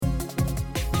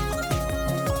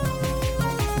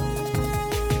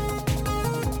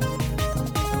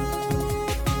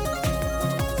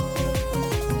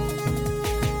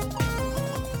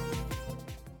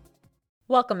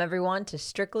Welcome, everyone, to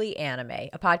Strictly Anime,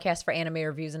 a podcast for anime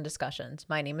reviews and discussions.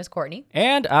 My name is Courtney.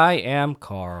 And I am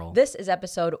Carl. This is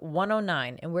episode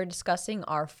 109, and we're discussing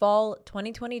our fall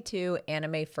 2022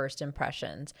 anime first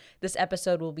impressions. This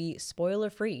episode will be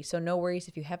spoiler-free, so no worries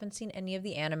if you haven't seen any of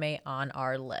the anime on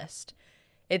our list.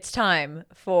 It's time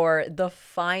for the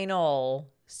final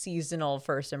seasonal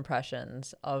first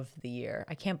impressions of the year.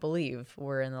 I can't believe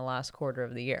we're in the last quarter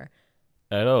of the year.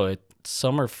 I know,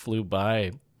 summer flew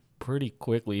by pretty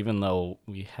quickly, even though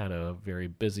we had a very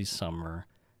busy summer.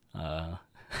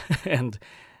 And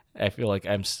I feel like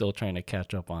I'm still trying to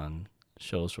catch up on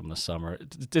shows from the summer.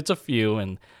 It's a few,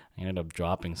 and I ended up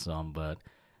dropping some, but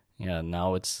yeah,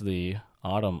 now it's the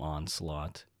autumn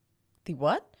onslaught. The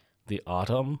what? The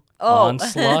autumn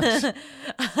onslaught.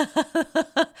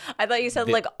 I thought you said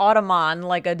like Automon,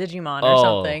 like a Digimon or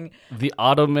something. The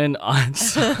Ottoman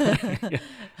onslaught.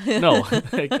 No,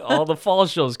 like all the fall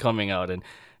shows coming out, and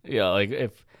yeah, like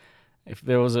if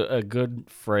there was a good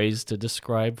phrase to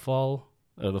describe fall,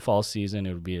 the fall season,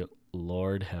 it would be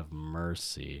Lord have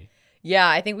mercy. Yeah,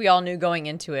 I think we all knew going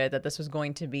into it that this was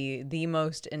going to be the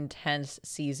most intense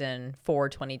season for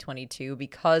 2022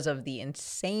 because of the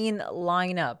insane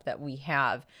lineup that we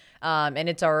have. And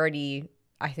it's already,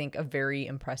 I think, a very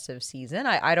impressive season.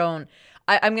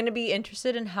 I'm going to be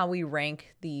interested in how we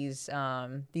rank these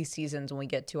seasons when we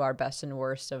get to our best and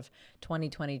worst of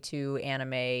 2022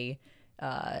 anime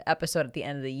episode at the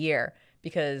end of the year.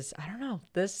 Because I don't know,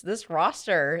 this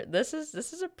roster, this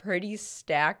is a pretty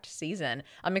stacked season.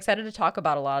 I'm excited to talk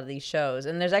about a lot of these shows,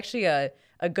 and there's actually a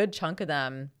good chunk of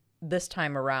them this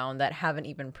time around that haven't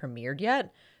even premiered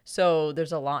yet. So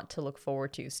there's a lot to look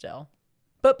forward to still.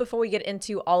 But before we get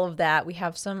into all of that, we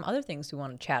have some other things we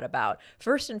want to chat about.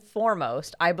 First and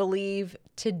foremost, I believe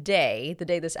today, the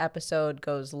day this episode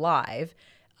goes live,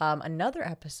 another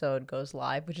episode goes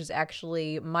live, which is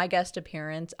actually my guest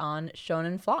appearance on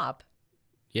Shonen Flop.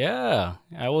 Yeah,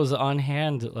 I was on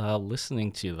hand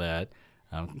listening to that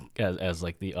as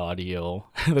like the audio,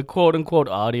 the quote unquote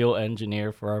audio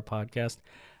engineer for our podcast.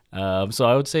 So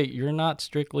I would say you're not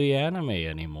strictly anime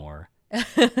anymore.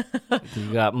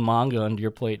 You got manga under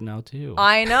your plate now too.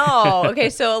 I know. Okay,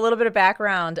 so a little bit of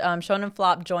background. Shonen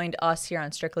Flop joined us here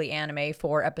on Strictly Anime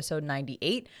for episode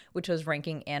 98, which was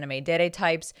ranking anime dere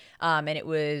types. And it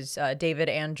was David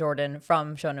and Jordan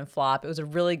from Shonen Flop. It was a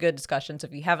really good discussion. So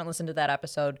if you haven't listened to that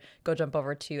episode, go jump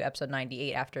over to episode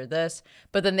 98 after this.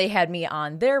 But then they had me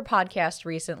on their podcast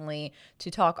recently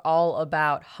to talk all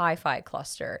about Hi-Fi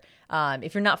Cluster.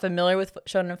 If you're not familiar with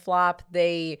Shonen Flop,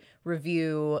 they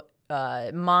review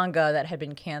manga that had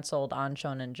been canceled on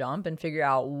Shonen Jump and figure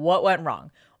out what went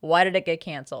wrong. Why did it get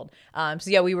canceled? So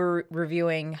yeah, we were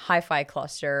reviewing Hi-Fi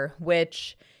Cluster,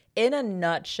 which in a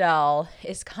nutshell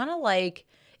is kind of like,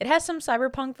 it has some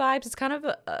cyberpunk vibes. It's kind of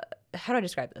how do I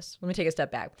describe this? Let me take a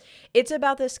step back. It's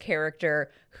about this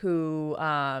character who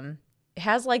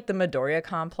has like the Midoriya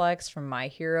complex from My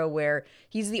Hero, where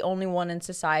he's the only one in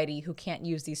society who can't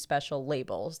use these special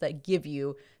labels that give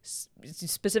you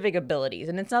specific abilities.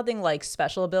 And it's nothing like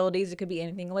special abilities. It could be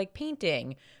anything like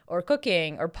painting or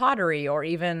cooking or pottery or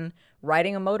even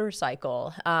riding a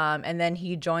motorcycle. And then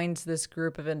he joins this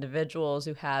group of individuals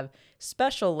who have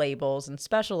special labels and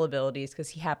special abilities because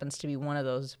he happens to be one of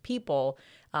those people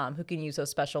who can use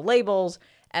those special labels.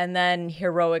 And then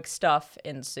heroic stuff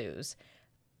ensues.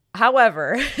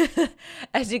 However,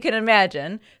 as you can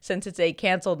imagine, since it's a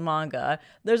canceled manga,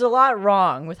 there's a lot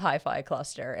wrong with Hi-Fi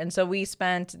Cluster. And so we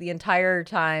spent the entire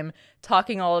time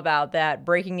talking all about that,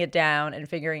 breaking it down, and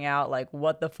figuring out like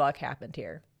what the fuck happened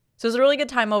here. So it was a really good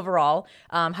time overall.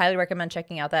 Highly recommend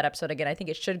checking out that episode again. I think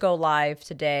it should go live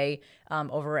today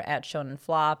over at Shonen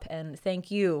Flop. And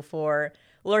thank you for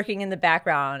lurking in the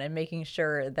background and making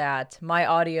sure that my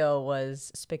audio was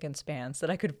spick and span so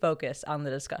that I could focus on the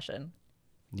discussion.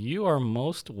 You are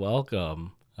most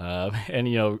welcome. And,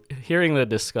 you know, hearing the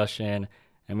discussion,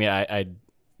 I mean, I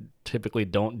typically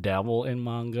don't dabble in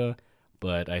manga,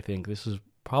 but I think this is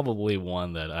probably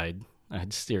one that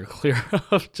I'd steer clear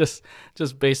of just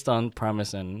based on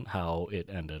premise and how it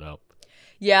ended up.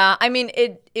 Yeah, I mean,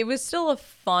 it was still a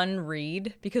fun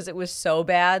read because it was so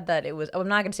bad that it was, I'm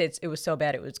not going to say it was so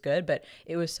bad it was good, but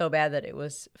it was so bad that it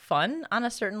was fun on a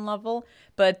certain level.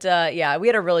 But yeah, we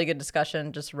had a really good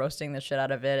discussion just roasting the shit out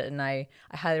of it, and I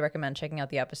highly recommend checking out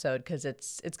the episode because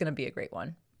it's going to be a great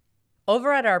one.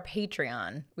 Over at our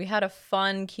Patreon, we had a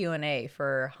fun Q&A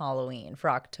for Halloween,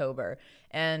 for October.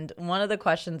 And one of the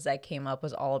questions that came up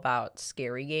was all about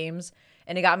scary games.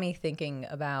 And it got me thinking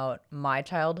about my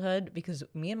childhood because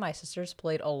me and my sisters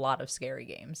played a lot of scary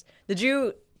games.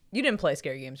 You didn't play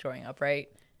scary games growing up, right?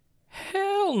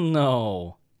 Hell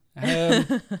no.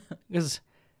 Because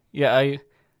yeah, I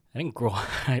didn't grow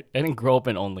I didn't grow up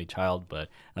an only child, but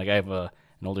like I have an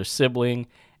older sibling,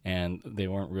 and they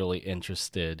weren't really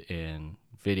interested in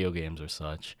video games or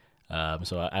such.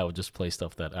 So I would just play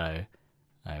stuff that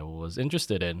I was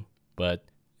interested in. But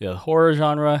the horror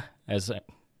genre, as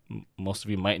most of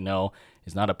you might know,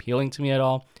 is not appealing to me at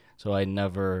all. So I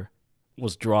never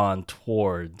was drawn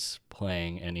towards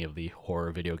playing any of the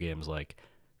horror video games like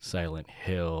Silent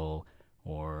Hill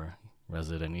or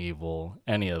Resident Evil,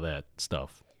 any of that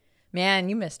stuff. Man,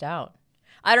 you missed out.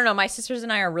 I don't know. My sisters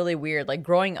and I are really weird. Like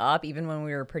growing up, even when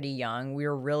we were pretty young, we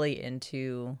were really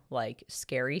into like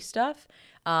scary stuff.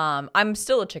 I'm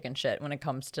still a chicken shit when it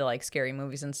comes to like scary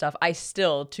movies and stuff. I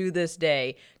still, to this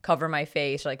day, cover my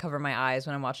face or like cover my eyes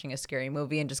when I'm watching a scary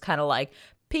movie and just kind of like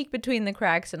peek between the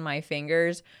cracks in my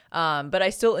fingers. But I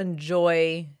still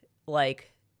enjoy like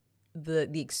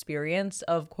the experience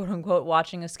of quote unquote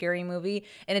watching a scary movie,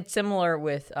 and it's similar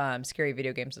with scary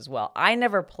video games as well. I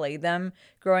never played them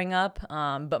growing up,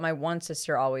 but my one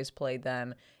sister always played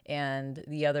them, and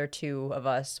the other two of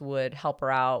us would help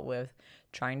her out with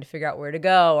trying to figure out where to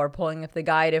go or pulling up the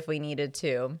guide if we needed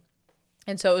to.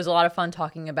 And so it was a lot of fun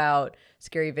talking about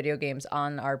scary video games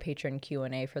on our Patreon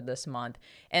Q&A for this month.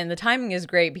 And the timing is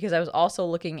great because I was also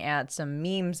looking at some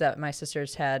memes that my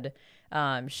sisters had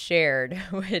shared,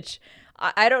 which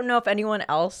I don't know if anyone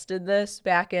else did this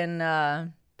back in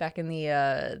the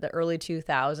early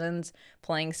 2000s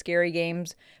playing scary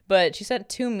games. But she sent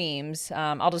two memes.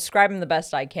 I'll describe them the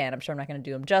best I can. I'm sure I'm not going to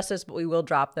do them justice, but we will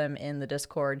drop them in the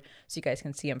Discord so you guys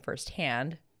can see them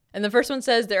firsthand. And the first one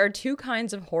says there are two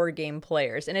kinds of horror game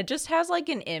players. And it just has like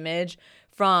an image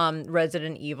from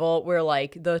Resident Evil where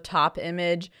like the top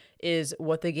image is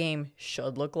what the game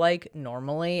should look like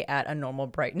normally at a normal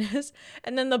brightness.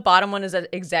 And then the bottom one is that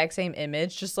exact same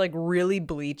image, just like really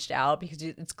bleached out because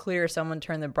it's clear someone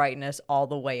turned the brightness all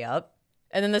the way up.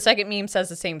 And then the second meme says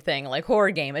the same thing, like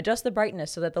horror game, adjust the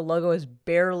brightness so that the logo is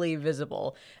barely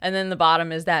visible. And then the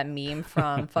bottom is that meme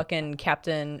from fucking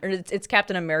it's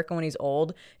Captain America when he's old.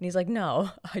 And he's like,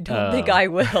 no, I don't think I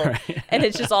will. Right. And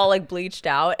it's just all like bleached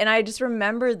out. And I just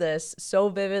remember this so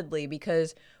vividly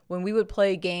because when we would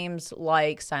play games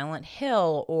like Silent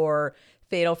Hill or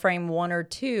Fatal Frame 1 or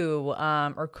 2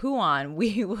 or Kuon,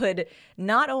 we would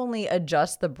not only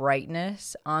adjust the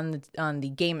brightness on the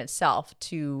game itself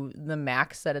to the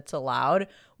max that it's allowed,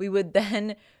 we would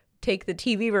then take the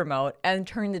TV remote and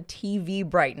turn the TV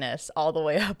brightness all the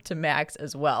way up to max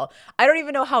as well. I don't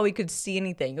even know how we could see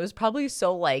anything. It was probably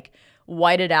so like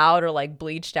whited out or like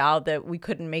bleached out that we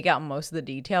couldn't make out most of the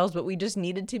details, but we just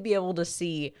needed to be able to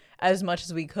see as much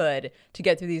as we could to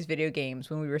get through these video games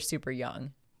when we were super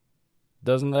young.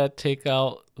 Doesn't that take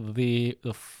out the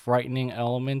frightening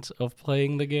element of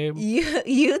playing the game?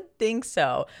 You'd think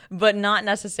so, but not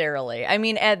necessarily. I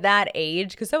mean, at that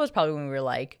age, because that was probably when we were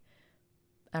like,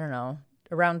 I don't know,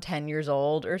 around 10 years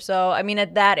old or so. I mean,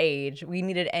 at that age, we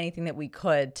needed anything that we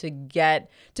could to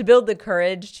build the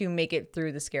courage to make it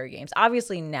through the scary games.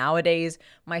 Obviously, nowadays,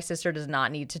 my sister does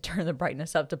not need to turn the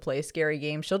brightness up to play scary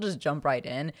games. She'll just jump right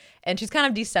in. And she's kind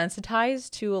of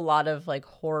desensitized to a lot of like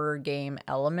horror game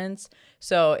elements.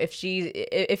 So if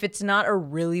it's not a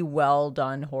really well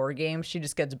done horror game, she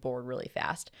just gets bored really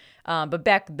fast. But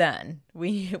back then,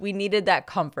 we needed that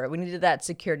comfort. We needed that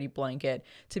security blanket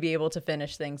to be able to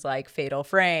finish things like Fatal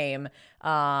Frame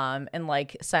and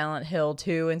like Silent Hill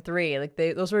 2 and 3. Like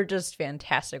those were just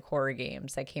fantastic horror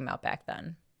games that came out back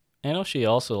then. I know she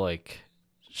also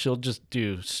she'll just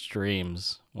do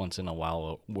streams once in a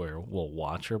while where we'll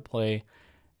watch her play,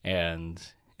 and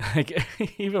like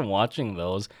even watching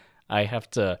those, I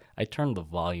turn the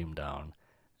volume down.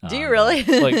 Do you really?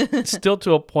 Like still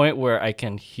to a point where I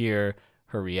can hear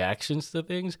her reactions to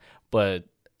things, but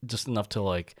just enough to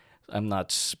like I'm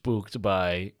not spooked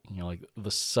by, like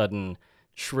the sudden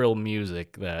shrill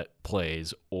music that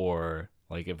plays or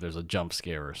like if there's a jump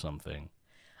scare or something.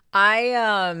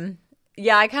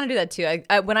 Yeah, I kind of do that too.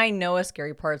 I when I know a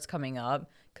scary part's coming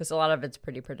up, because a lot of it's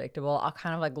pretty predictable, I'll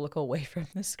kind of like look away from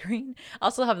the screen.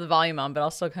 I'll still have the volume on, but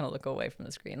I'll still kind of look away from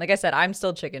the screen. Like I said, I'm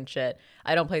still chicken shit.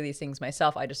 I don't play these things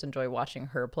myself. I just enjoy watching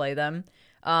her play them.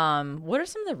 What are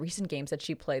some of the recent games that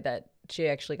she played that she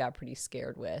actually got pretty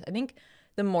scared with? I think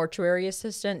the Mortuary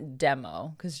Assistant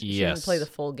demo, because she didn't play the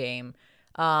full game.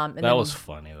 That was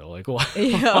funny though. Like,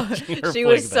 she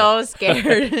was so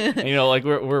scared. Like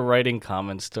we're writing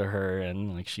comments to her,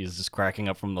 and like she's just cracking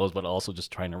up from those, but also just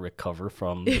trying to recover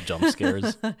from the jump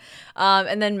scares.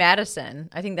 And then Madison,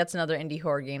 I think that's another indie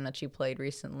horror game that she played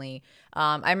recently.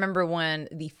 I remember when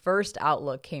the first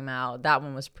Outlook came out, that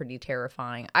one was pretty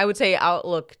terrifying. I would say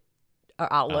Outlook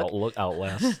or Outlook.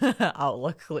 Outlast.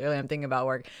 Outlook, clearly I'm thinking about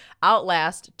work.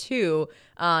 Outlast 2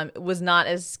 was not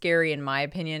as scary in my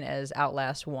opinion as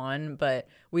Outlast 1, but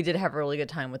we did have a really good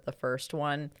time with the first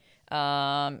one.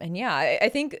 And yeah, I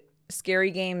think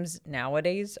scary games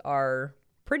nowadays are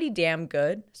pretty damn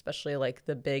good, especially like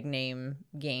the big name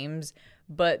games.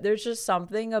 But there's just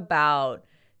something about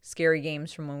scary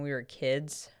games from when we were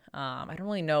kids. I don't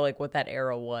really know like what that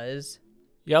era was.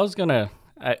 Yeah,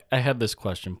 I had this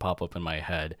question pop up in my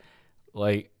head.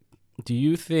 Like, do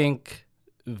you think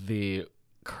the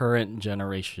current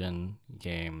generation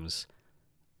games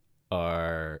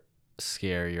are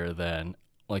scarier than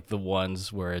like the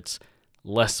ones where it's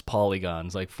less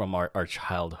polygons, like from our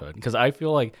childhood? Because I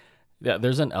feel like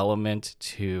there's an element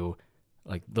to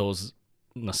like those,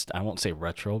 I won't say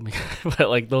retro, but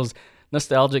like those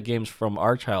nostalgic games from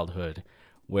our childhood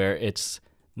where it's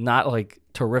not like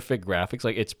terrific graphics,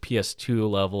 like it's PS2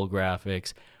 level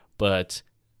graphics, but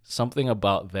something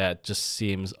about that just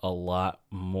seems a lot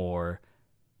more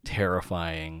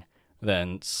terrifying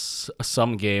than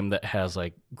some game that has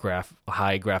like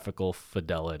high graphical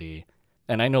fidelity.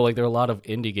 And I know like there are a lot of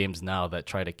indie games now that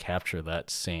try to capture that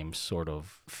same sort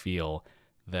of feel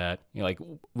that, like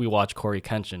we watch Corey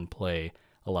Kenshin play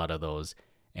a lot of those,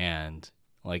 and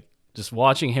like just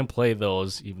watching him play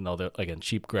those, even though they're again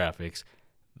cheap graphics,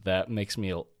 that makes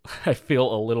me I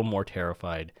feel a little more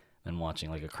terrified than watching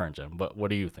like a current gen. But what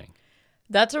do you think?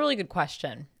 That's a really good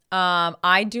question.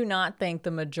 I do not think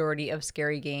the majority of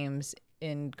scary games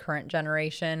in current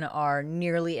generation are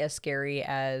nearly as scary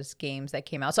as games that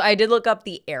came out. So I did look up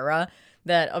the era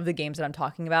of the games that I'm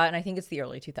talking about, and I think it's the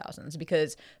early 2000s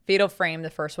because Fatal Frame, the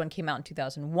first one, came out in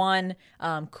 2001.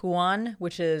 Kuon,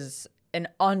 which is an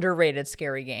underrated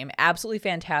scary game, absolutely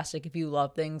fantastic if you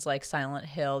love things like Silent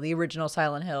Hill, the original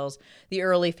Silent Hills, the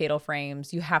early Fatal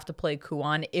Frames. You have to play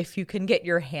Kuon if you can get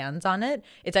your hands on it.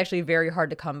 It's actually very hard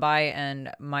to come by, and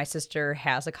my sister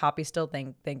has a copy still,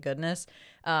 thank goodness,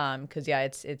 because yeah,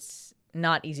 it's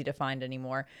not easy to find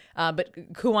anymore.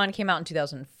 But Kuon came out in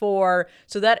 2004.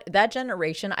 So that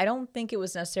generation, I don't think it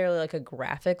was necessarily like a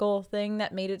graphical thing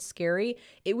that made it scary.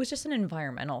 It was just an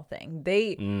environmental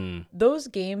thing. Those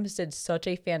games did such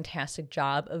a fantastic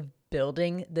job of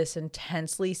building this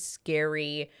intensely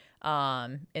scary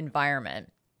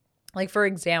environment. Like, for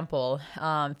example,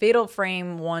 Fatal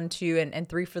Frame 1, 2, and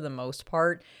 3 for the most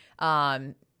part,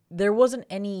 there wasn't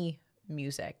any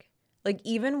music. Like,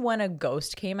 even when a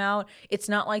ghost came out, it's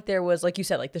not like there was, like you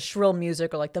said, like the shrill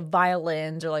music or like the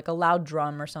violins or like a loud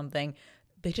drum or something.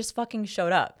 They just fucking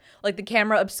showed up. Like the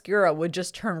camera obscura would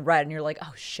just turn red and you're like,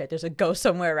 oh shit, there's a ghost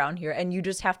somewhere around here. And you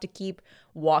just have to keep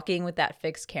walking with that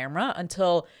fixed camera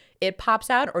until it pops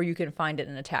out or you can find it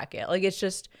and attack it. Like, it's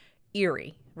just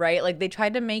eerie, right? Like, they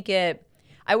tried to make it,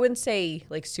 I wouldn't say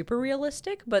like super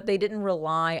realistic, but they didn't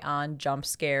rely on jump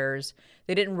scares.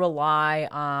 They didn't rely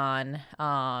on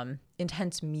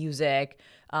intense music,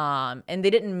 and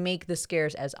they didn't make the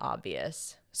scares as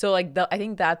obvious. So like I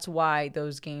think that's why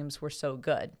those games were so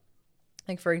good.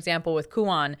 Like, for example, with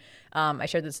Kuon, I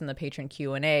shared this in the patron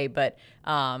Q&A, but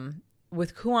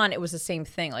with Kuon, it was the same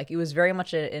thing. Like, it was very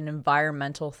much an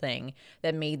environmental thing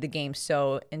that made the game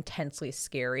so intensely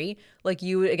scary. Like,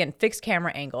 you, again, fixed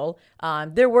camera angle.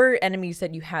 There were enemies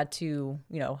that you had to,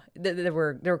 there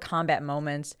were combat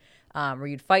moments where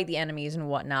you'd fight the enemies and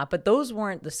whatnot, but those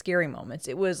weren't the scary moments.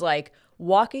 It was like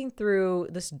walking through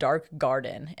this dark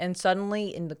garden, and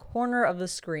suddenly in the corner of the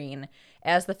screen,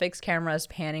 as the fixed camera is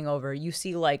panning over, you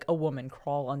see like a woman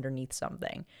crawl underneath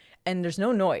something. And there's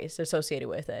no noise associated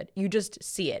with it. You just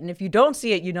see it. And if you don't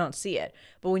see it, you don't see it.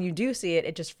 But when you do see it,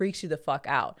 it just freaks you the fuck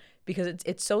out because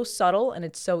it's so subtle and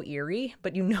it's so eerie,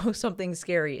 but you know something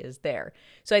scary is there.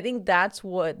 So I think that's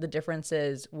what the difference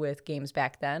is with games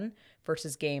back then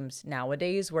versus games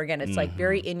nowadays, where again, it's like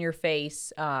very in your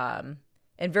face and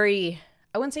very,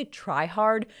 I wouldn't say try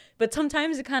hard, but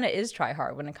sometimes it kind of is try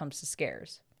hard when it comes to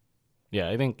scares. Yeah,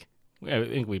 I think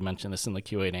we mentioned this in the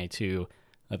Q&A too.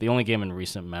 The only game in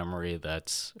recent memory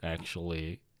that's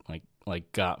actually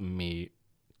like got me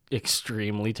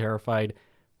extremely terrified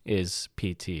is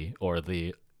PT, or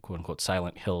the quote unquote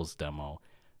Silent Hills demo.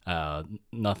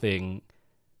 Nothing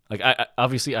like I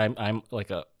obviously I'm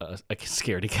like a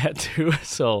scaredy cat too.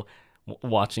 So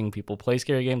watching people play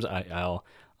scary games,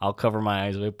 I'll cover my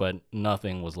eyes with it, but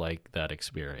nothing was like that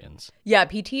experience. Yeah,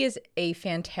 PT is a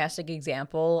fantastic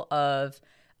example of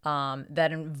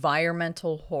that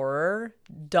environmental horror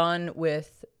done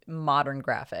with modern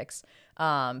graphics.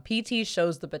 PT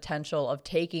shows the potential of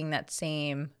taking that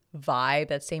same vibe,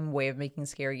 that same way of making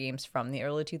scary games from the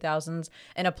early 2000s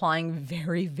and applying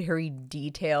very, very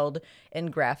detailed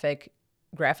and graphic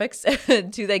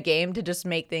graphics to the game to just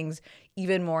make things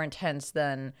even more intense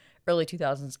than early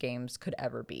 2000s games could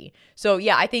ever be. So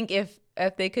yeah, I think if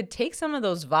they could take some of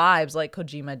those vibes like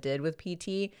Kojima did with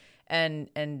PT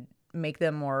and make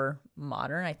them more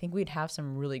modern, I think we'd have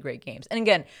some really great games. And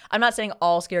again, I'm not saying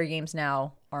all scary games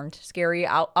now aren't scary.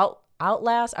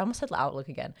 Outlast, I almost said Outlook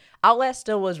again. Outlast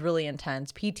still was really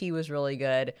intense. PT was really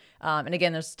good. And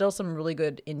again, there's still some really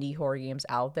good indie horror games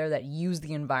out there that use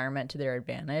the environment to their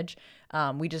advantage.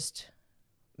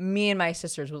 Me and my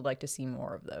sisters would like to see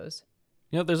more of those.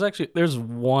 There's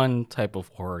one type of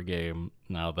horror game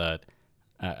now that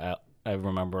I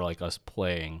remember like us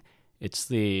playing. It's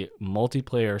the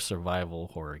multiplayer survival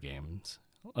horror games.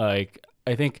 Like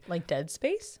I think like Dead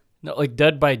Space. No, like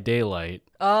Dead by Daylight.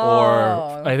 Oh.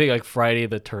 Or I think like Friday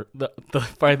the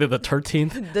Friday the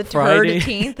 13th. The Friday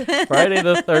 13th. Friday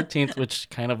the 13th, which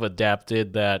kind of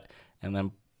adapted that and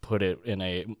then put it in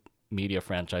a media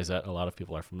franchise that a lot of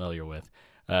people are familiar with.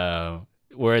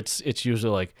 Where it's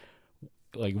usually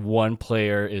like one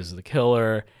player is the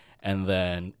killer and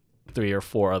then 3 or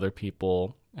 4 other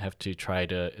people have to try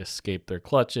to escape their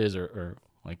clutches or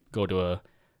like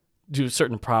do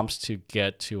certain prompts to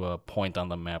get to a point on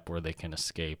the map where they can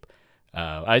escape.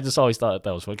 I just always thought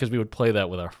that was fun because we would play that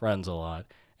with our friends a lot,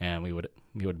 and we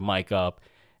would mic up,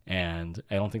 and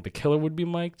I don't think the killer would be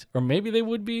mic'd, or maybe they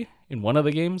would be in one of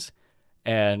the games,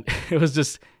 and it was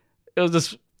just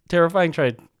terrifying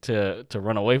trying to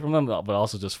run away from them, but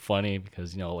also just funny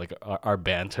because like our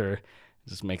banter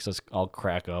just makes us all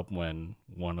crack up when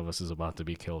one of us is about to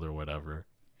be killed or whatever.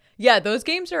 Yeah, those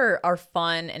games are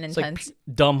fun and intense. Like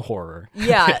dumb horror.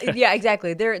 yeah,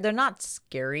 exactly. They're not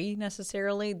scary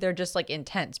necessarily. They're just like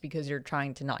intense because you're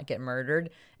trying to not get murdered,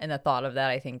 and the thought of that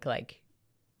I think like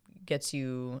gets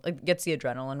the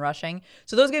adrenaline rushing.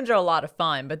 So those games are a lot of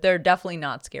fun, but they're definitely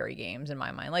not scary games in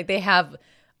my mind. Like they have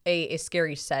a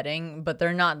scary setting, but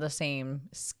they're not the same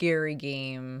scary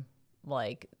game.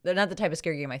 Like they're not the type of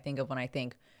scary game I think of when I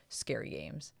think scary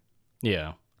games.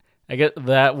 Yeah. I guess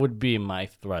that would be my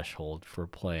threshold for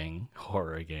playing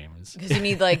horror games. Because you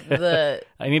need like the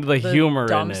I need the humor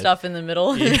dumb in it. stuff in the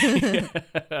middle. Yeah.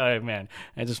 Oh, man,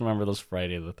 I just remember those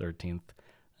Friday the 13th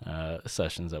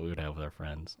sessions that we would have with our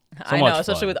friends. I know,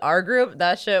 especially with our group.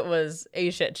 That shit was a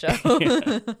shit show.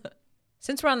 Yeah.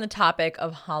 Since we're on the topic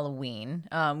of Halloween,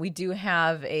 we do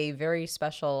have a very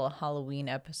special Halloween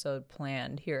episode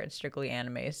planned here at Strictly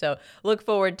Anime. So look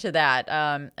forward to that.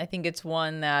 I think it's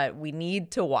one that we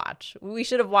need to watch. We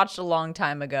should have watched a long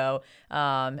time ago,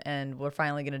 and we're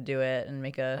finally going to do it and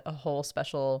make a whole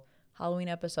special Halloween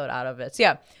episode out of it. So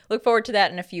yeah, look forward to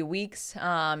that in a few weeks.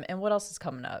 And what else is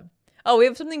coming up? Oh, we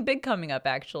have something big coming up,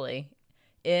 actually,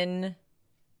 in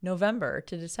November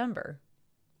to December.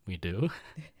 We do?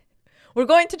 We're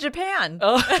going to Japan.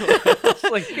 Oh,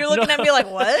 like, you're looking at me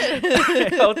like, what?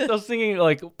 I was thinking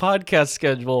like podcast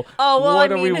schedule. Oh, well,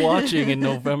 what are we watching in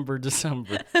November,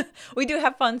 December? We do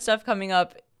have fun stuff coming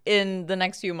up in the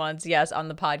next few months, yes, on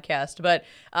the podcast. But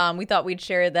we thought we'd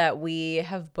share that we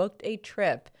have booked a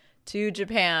trip to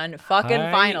Japan.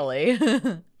 Finally.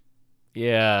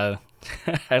 Yeah.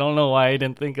 I don't know why I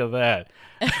didn't think of that.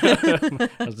 I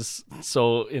was just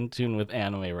so in tune with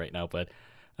anime right now, but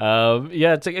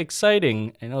yeah, it's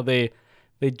exciting. I know they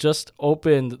just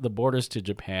opened the borders to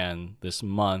Japan this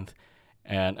month,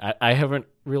 and I haven't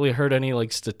really heard any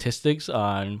like statistics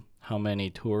on how many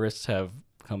tourists have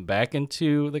come back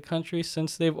into the country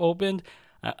since they've opened.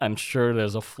 I'm sure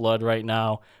there's a flood right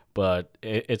now, but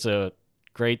it's a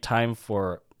great time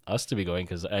for us to be going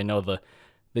because I know the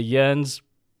yen's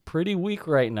pretty weak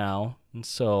right now, and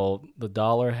so the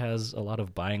dollar has a lot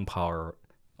of buying power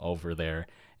over there.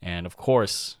 And of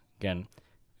course, again,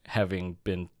 having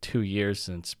been 2 years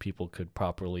since people could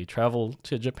properly travel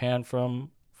to Japan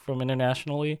from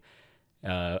internationally,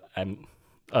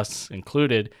 us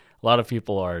included, a lot of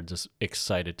people are just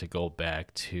excited to go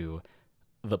back to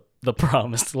the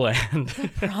promised land. The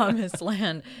promised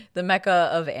land, the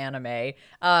mecca of anime.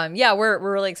 Yeah, we're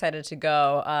really excited to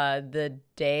go. The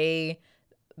day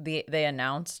they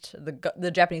announced,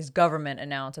 the Japanese government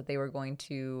announced that they were going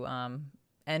to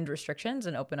end restrictions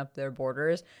and open up their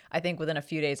borders. I think within a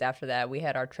few days after that, we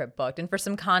had our trip booked. And for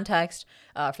some context,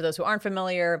 for those who aren't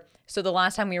familiar, so the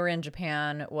last time we were in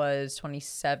Japan was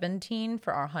 2017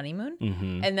 for our honeymoon.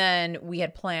 Mm-hmm. And then we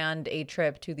had planned a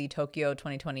trip to the Tokyo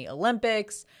 2020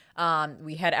 Olympics.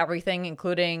 We had everything,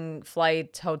 including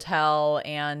flight, hotel,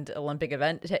 and Olympic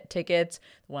event tickets.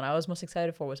 one I was most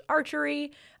excited for was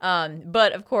archery.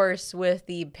 But of course, with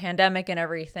the pandemic and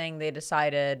everything,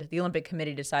 the Olympic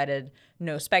Committee decided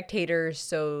no spectators.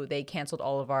 So they canceled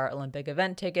all of our Olympic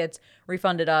event tickets,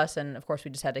 refunded us. And of course,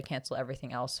 we just had to cancel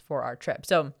everything else for our trip.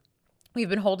 So we've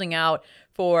been holding out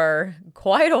for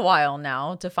quite a while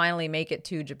now to finally make it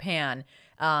to Japan.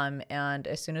 And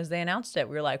as soon as they announced it,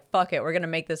 we were like, fuck it, we're going to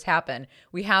make this happen.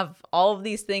 We have all of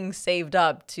these things saved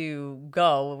up to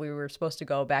go. We were supposed to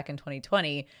go back in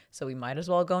 2020, so we might as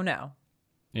well go now.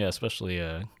 Yeah, especially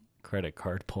credit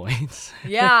card points.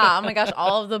 Yeah, oh my gosh,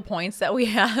 all of the points that we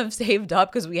have saved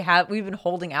up because we've been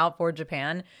holding out for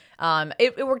Japan.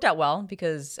 It worked out well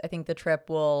because I think the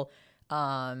trip will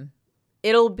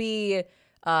it'll be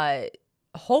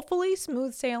hopefully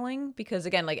smooth sailing because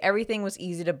again, like everything was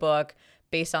easy to book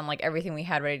based on like everything we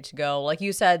had ready to go. Like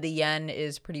you said, the yen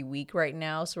is pretty weak right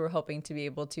now, so we're hoping to be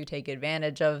able to take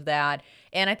advantage of that.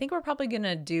 And I think we're probably going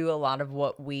to do a lot of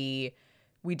what we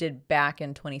did back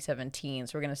in 2017.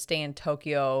 So we're going to stay in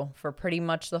Tokyo for pretty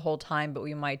much the whole time, but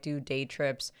we might do day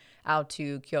trips out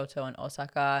to Kyoto and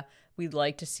Osaka. We'd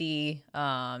like to see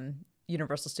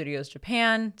Universal Studios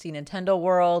Japan, see Nintendo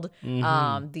World,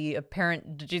 the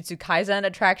apparent Jujutsu Kaisen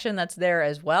attraction that's there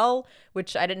as well,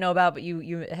 which I didn't know about, but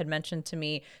you had mentioned to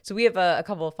me. So we have a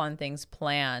couple of fun things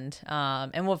planned.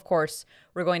 And we'll, of course,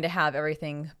 we're going to have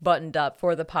everything buttoned up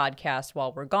for the podcast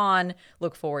while we're gone.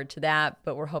 Look forward to that.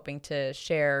 But we're hoping to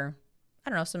share, I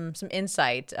don't know, some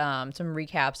insight, some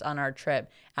recaps on our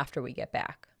trip after we get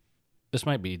back. This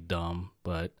might be dumb,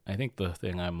 but I think the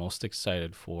thing I'm most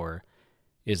excited for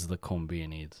is the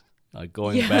konbinis.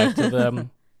 Going back to them.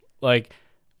 Like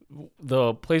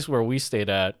the place where we stayed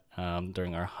at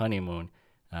during our honeymoon,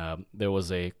 there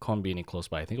was a konbini close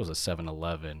by. I think it was a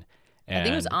 7-Eleven. I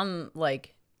think it was on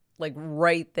like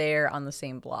right there on the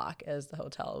same block as the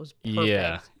hotel. It was perfect.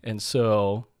 Yeah. And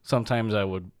so sometimes I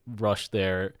would rush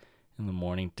there in the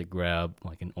morning to grab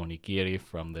like an onigiri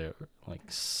from their like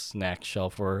snack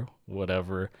shelf or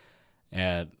whatever.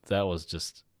 And that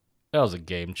was a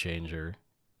game changer.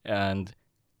 And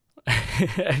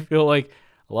I feel like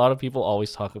a lot of people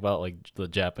always talk about like the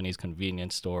Japanese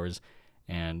convenience stores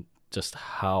and just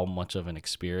how much of an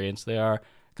experience they are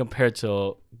compared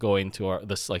to going to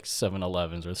this like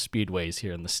 7-Elevens or Speedways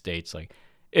here in the States. Like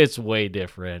it's way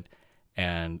different,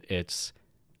 and it's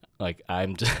like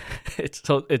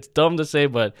it's dumb to say,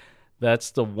 but that's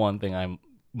the one thing I'm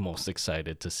most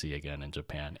excited to see again in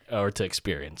Japan, or to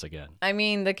experience again. I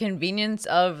mean, the convenience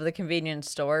of the convenience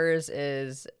stores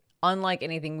is unlike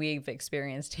anything we've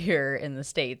experienced here in the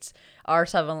States. Our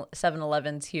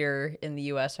 7-Elevens here in the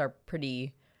U.S. are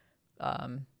pretty,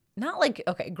 not like,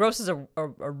 okay, gross is a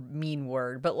mean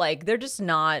word, but like they're just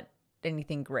not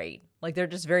anything great. Like they're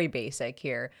just very basic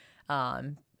here.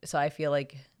 So I feel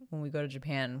like when we go to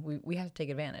Japan, we have to take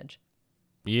advantage.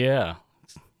 Yeah.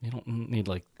 You don't need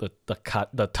like the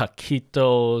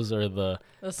taquitos or the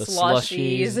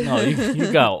slushies. No,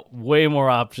 you got way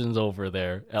more options over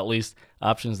there. At least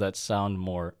options that sound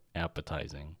more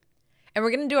appetizing. And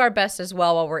we're going to do our best as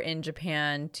well while we're in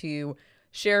Japan to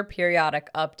share periodic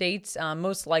updates.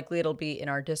 Most likely it'll be in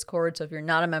our Discord. So if you're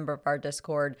not a member of our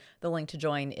Discord, the link to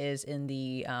join is in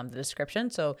the description.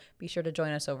 So be sure to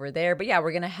join us over there. But yeah,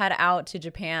 we're going to head out to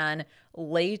Japan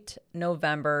late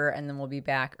November, and then we'll be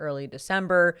back early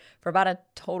December for about a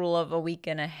total of a week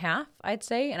and a half, I'd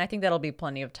say. And I think that'll be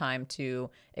plenty of time to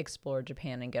explore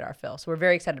Japan and get our fill. So we're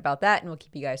very excited about that, and we'll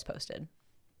keep you guys posted.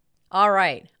 All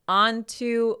right, on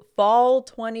to fall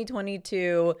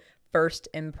 2022 first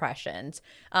impressions.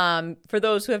 For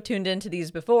those who have tuned into these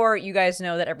before, you guys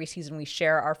know that every season we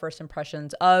share our first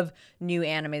impressions of new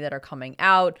anime that are coming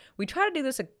out. We try to do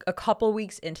this a couple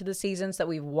weeks into the season so that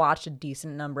we've watched a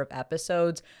decent number of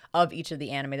episodes of each of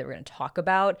the anime that we're going to talk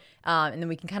about. And then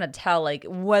we can kind of tell like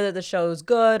whether the show is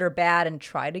good or bad and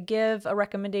try to give a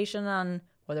recommendation on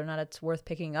whether or not it's worth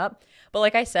picking up. But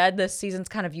like I said, this season's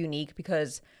kind of unique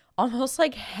because almost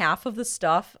like half of the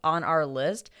stuff on our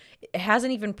list, it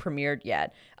hasn't even premiered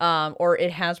yet, or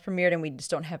it has premiered and we just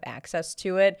don't have access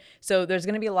to it. So there's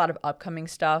going to be a lot of upcoming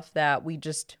stuff that we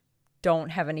just don't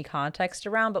have any context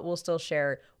around, but we'll still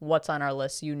share what's on our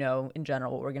list, you know, in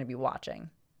general, what we're going to be watching.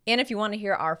 And if you want to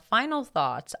hear our final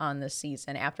thoughts on this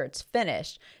season after it's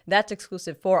finished, that's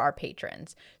exclusive for our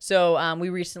patrons. So we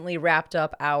recently wrapped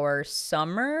up our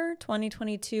summer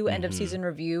 2022 end of season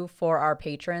review for our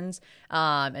patrons,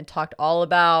 and talked all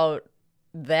about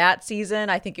that season.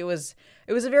 I think it was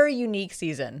a very unique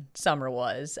season, summer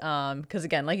was, because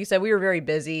again, like you said, we were very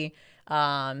busy.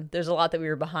 There's a lot that we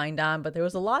were behind on, but there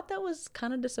was a lot that was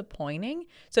kind of disappointing.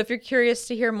 So if you're curious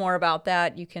to hear more about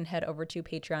that, you can head over to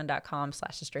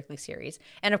patreon.com/the Strictly series.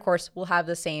 And of course, we'll have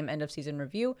the same end of season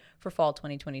review for fall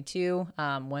 2022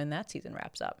 when that season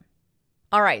wraps up.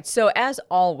 All right, so as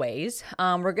always,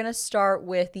 we're going to start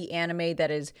with the anime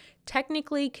that is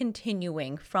technically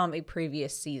continuing from a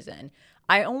previous season.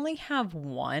 I only have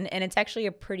one, and it's actually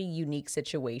a pretty unique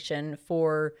situation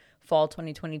for fall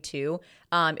 2022.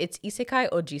 It's Isekai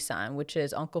Oji-san, which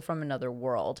is Uncle from Another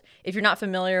World. If you're not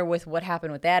familiar with what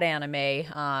happened with that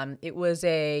anime, it was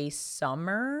a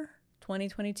summer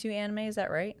 2022 anime, is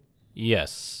that right?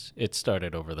 Yes, it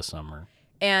started over the summer.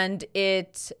 And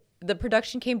the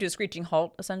production came to a screeching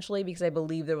halt, essentially, because I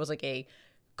believe there was like a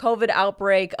COVID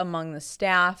outbreak among the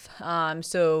staff.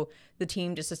 So the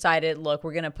team just decided, look,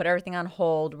 we're going to put everything on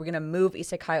hold. We're going to move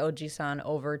Isekai Oji-san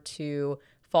over to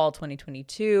fall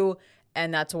 2022,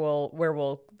 and that's where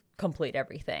we'll complete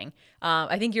everything.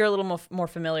 I think you're a little more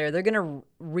familiar. They're going to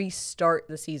restart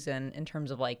the season in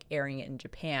terms of like airing it in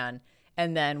Japan,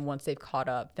 and then once they've caught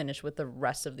up, finish with the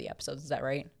rest of the episodes. Is that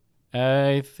right?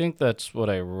 I think that's what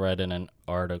I read in an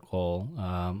article.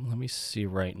 Let me see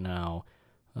right now.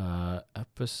 The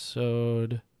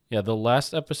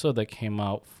last episode that came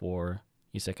out for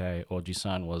Isekai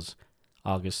Oji-san was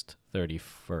August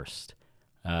 31st.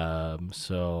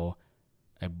 So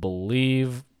I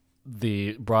believe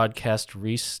the broadcast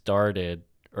restarted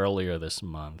earlier this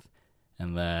month,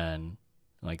 and then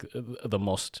like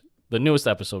the newest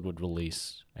episode would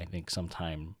release, I think,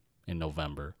 sometime in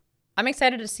November. I'm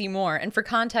excited to see more. And for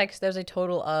context, there's a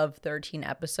total of 13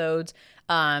 episodes.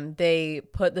 They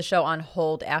put the show on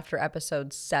hold after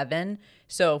episode 7.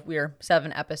 So we're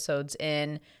 7 episodes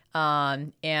in.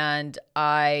 And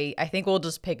I think we'll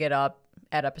just pick it up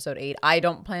at episode 8. I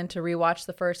don't plan to rewatch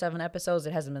the first 7 episodes.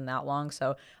 It hasn't been that long,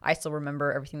 so I still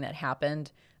remember everything that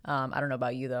happened. I don't know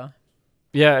about you though.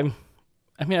 Yeah,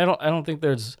 I mean, I don't think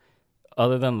there's,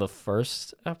 other than the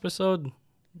first episode,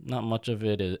 not much of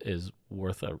it is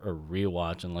worth a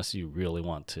rewatch unless you really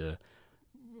want to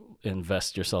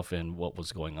invest yourself in what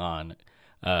was going on.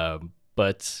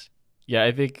 But yeah,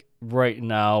 I think right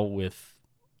now with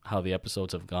how the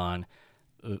episodes have gone,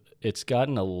 it's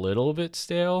gotten a little bit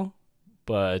stale,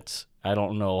 but I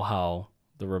don't know how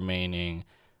the remaining,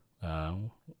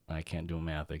 I can't do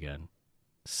math again,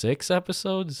 6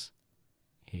 episodes?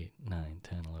 8, 9,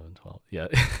 10, 11, 12. Yeah,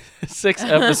 6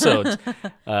 episodes.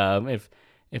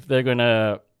 If they're going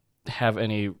to have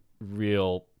any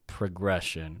real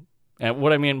progression. And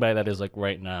what I mean by that is like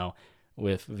right now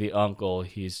with the uncle,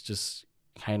 he's just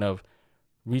kind of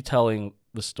retelling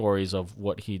the stories of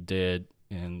what he did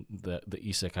in the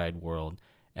isekai world.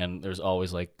 And there's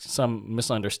always like some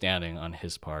misunderstanding on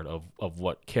his part of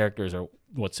what characters or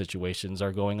what situations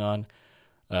are going on.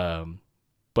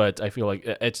 But I feel like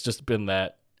it's just been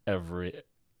that every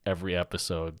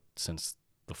episode since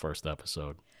the first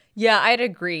episode. Yeah, I'd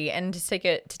agree. And to take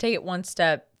it one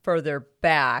step further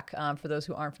back, for those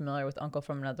who aren't familiar with Uncle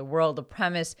from Another World, the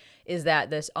premise is that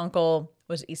this uncle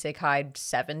was isekai'd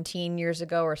 17 years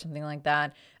ago or something like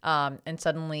that, and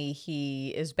suddenly he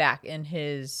is back in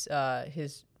his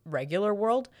regular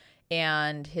world,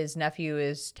 and his nephew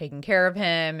is taking care of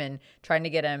him and trying to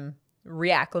get him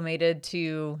reacclimated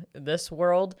to this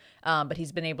world, but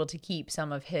he's been able to keep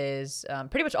some of his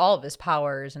pretty much all of his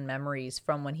powers and memories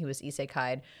from when he was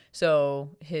isekai'd. So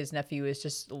his nephew is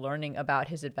just learning about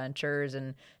his adventures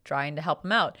and trying to help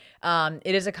him out.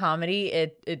 It is a comedy.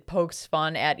 It pokes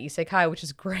fun at isekai, which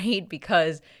is great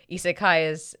because isekai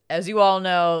is, as you all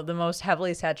know, the most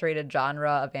heavily saturated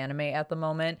genre of anime at the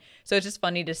moment. So it's just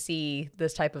funny to see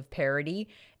this type of parody.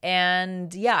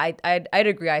 And yeah, I'd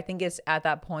agree. I think it's at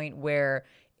that point where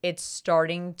it's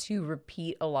starting to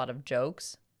repeat a lot of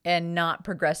jokes and not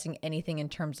progressing anything in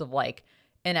terms of like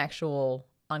an actual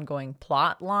ongoing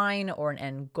plot line or an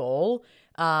end goal.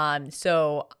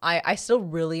 So I still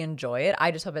really enjoy it.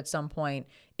 I just hope at some point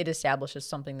it establishes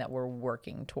something that we're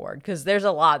working toward, because there's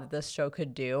a lot that this show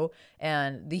could do,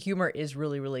 and the humor is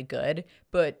really, really good,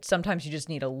 but sometimes you just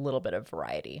need a little bit of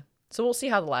variety. So we'll see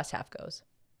how the last half goes.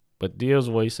 But Dio's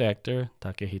voice actor,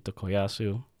 Takehito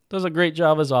Koyasu, does a great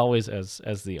job as always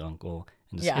as the uncle.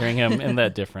 And just hearing him in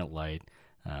that different light,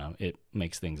 it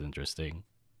makes things interesting.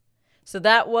 So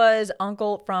that was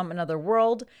Uncle from Another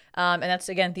World. And that's,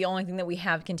 again, the only thing that we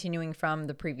have continuing from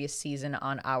the previous season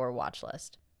on our watch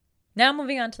list. Now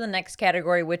moving on to the next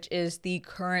category, which is the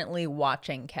currently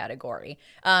watching category.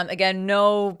 Again,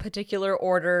 no particular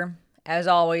order. As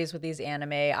always with these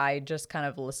anime, I just kind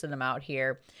of listed them out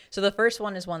here. So the first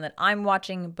one is one that I'm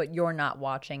watching, but you're not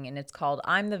watching, and it's called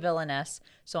I'm the Villainess,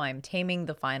 so I'm Taming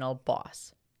the Final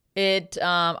Boss. It,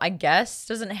 I guess,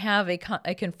 doesn't have a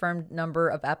confirmed number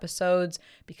of episodes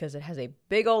because it has a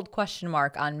big old question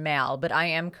mark on Mal, but I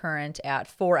am current at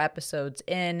 4 episodes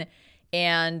in.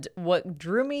 And what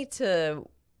drew me to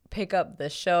pick up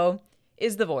this show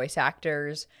is the voice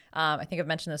actors. I think I've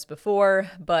mentioned this before,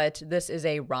 but this is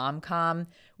a rom-com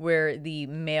where the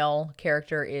male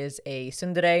character is a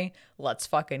tsundere, let's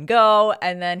fucking go,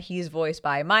 and then he's voiced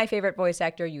by my favorite voice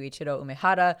actor, Yuichiro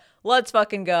Umehara, let's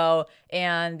fucking go,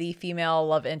 and the female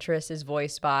love interest is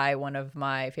voiced by one of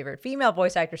my favorite female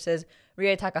voice actresses,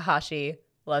 Rie Takahashi,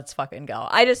 let's fucking go.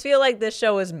 I just feel like this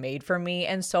show is made for me,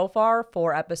 and so far,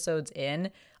 4 episodes in,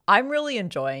 I'm really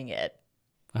enjoying it.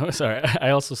 Oh, sorry. I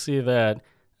also see that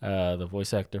the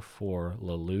voice actor for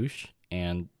Lelouch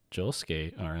and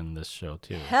Josuke are in this show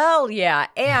too. Hell yeah.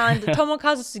 And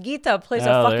Tomokazu Sugita plays a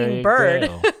Oh, there fucking you bird.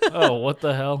 go. Oh, what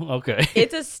the hell? Okay.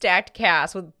 It's a stacked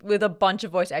cast with a bunch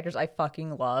of voice actors I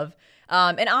fucking love.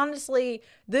 And honestly,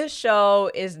 this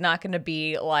show is not going to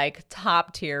be like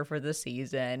top tier for the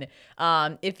season.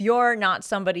 If you're not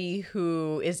somebody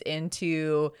who is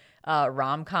into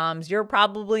rom-coms, you're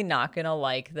probably not gonna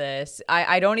like this.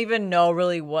 I don't even know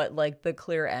really what like the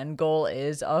clear end goal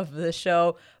is of the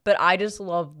show, but I just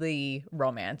love the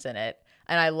romance in it.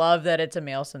 And I love that it's a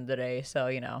male tsundere, so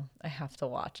I have to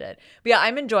watch it. But yeah,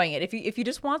 I'm enjoying it. If you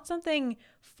just want something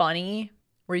funny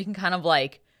where you can kind of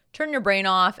like turn your brain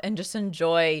off and just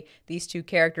enjoy these two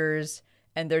characters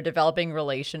and their developing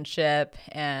relationship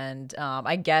and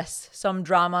I guess some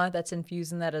drama that's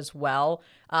infused in that as well,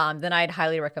 then I'd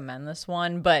highly recommend this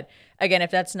one. But again, if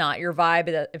that's not your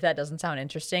vibe, if that doesn't sound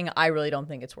interesting, I really don't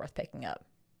think it's worth picking up.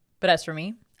 But as for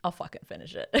me, I'll fucking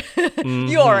finish it.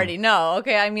 You already know.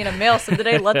 Okay, I mean, a male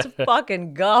today. Let's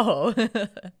fucking go.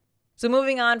 So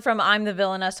moving on from I'm the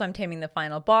Villainess, so I'm Taming the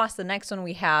Final Boss, the next one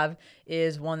we have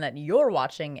is one that you're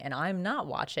watching and I'm not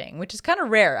watching, which is kind of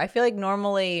rare. I feel like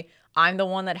normally I'm the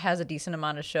one that has a decent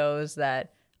amount of shows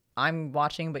that I'm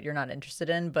watching but you're not interested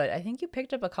in, but I think you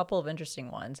picked up a couple of interesting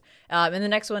ones. And the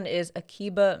next one is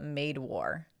Akiba Maid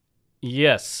War.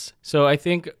 Yes. So I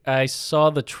think I saw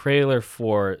the trailer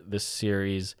for this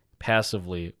series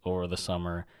passively over the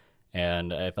summer,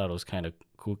 and I thought it was kind of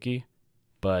kooky.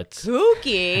 But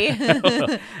kooky.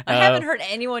 I haven't heard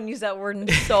anyone use that word in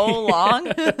so long.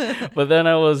 But then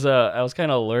I was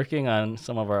kind of lurking on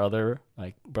some of our other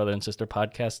like brother and sister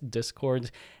podcast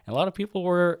discords, and a lot of people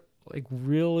were like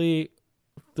really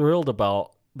thrilled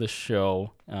about the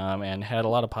show and had a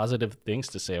lot of positive things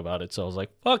to say about it. So I was like,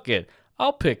 fuck it,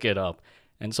 I'll pick it up.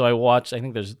 And so I watched. I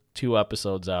think there's 2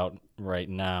 episodes out right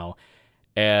now.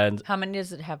 And how many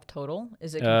does it have total?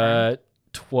 Is it confirmed?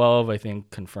 12, I think,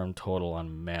 confirmed total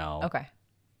on Mal. Okay.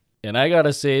 And I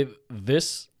gotta say,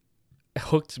 this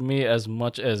hooked me as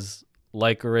much as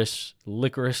Licorice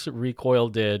Recoil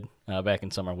did back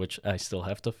in summer, which I still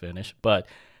have to finish. But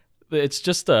it's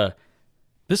just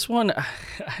this one,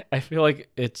 I feel like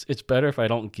it's better if I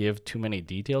don't give too many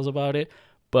details about it.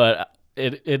 But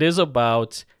it is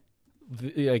about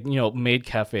maid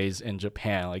cafes in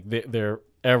Japan. Like they're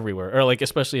everywhere, or like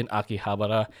especially in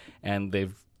Akihabara, and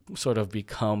they've sort of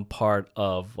become part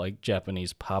of like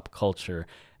Japanese pop culture.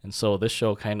 And so this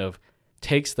show kind of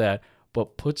takes that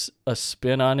but puts a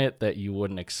spin on it that you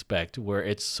wouldn't expect, where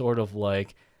it's sort of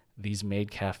like these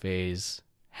maid cafes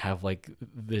have like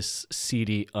this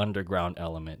seedy underground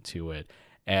element to it.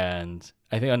 And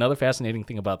I think another fascinating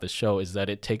thing about this show is that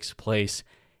it takes place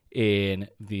in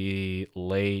the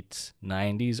late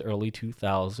 90s, early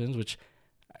 2000s, which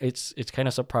it's kind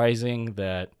of surprising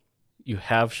that you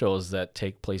have shows that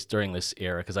take place during this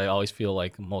era, because I always feel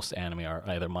like most anime are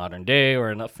either modern day or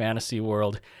in a fantasy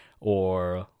world,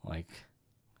 or like,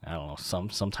 I don't know,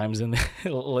 sometimes in the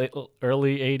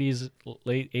early 80s,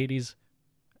 late 80s.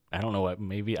 I don't know what,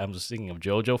 maybe I'm just thinking of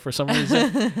JoJo for some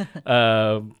reason.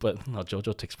 But no,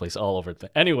 JoJo takes place all over.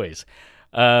 Anyways,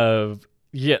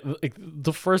 yeah, like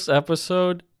the first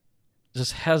episode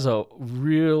just has a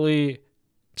really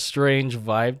strange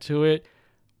vibe to it.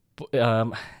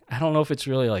 I don't know if it's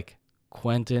really like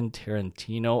Quentin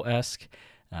Tarantino-esque.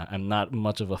 I'm not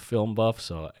much of a film buff,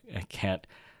 so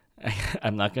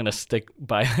I'm not going to stick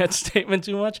by that statement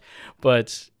too much.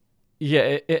 But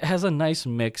yeah, it has a nice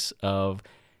mix of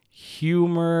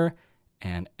humor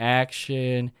and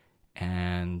action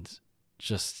and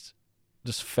just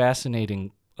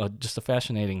fascinating, just a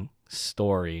fascinating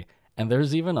story. And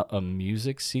there's even a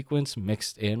music sequence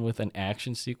mixed in with an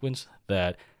action sequence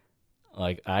that,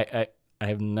 like, I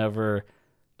have never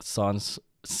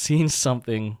seen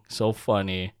something so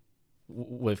funny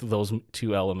with those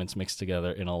 2 elements mixed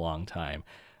together in a long time.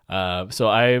 So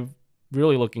I'm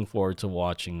really looking forward to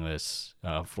watching this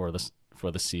for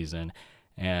the season.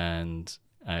 and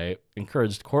I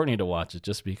encouraged Courtney to watch it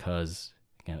just because,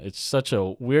 again, it's such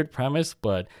a weird premise,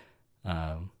 but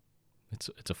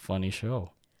it's a funny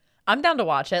show. I'm down to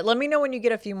watch it. Let me know when you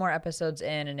get a few more episodes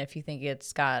in, and if you think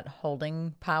it's got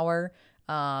holding power,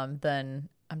 then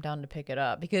I'm down to pick it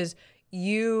up. Because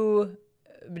you,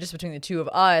 just between the two of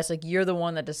us, like, you're the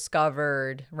one that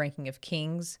discovered Ranking of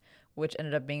Kings, which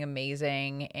ended up being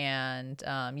amazing, and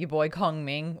your boy Kong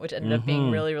Ming, which ended up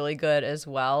being really, really good as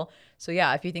well. So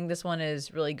yeah, if you think this one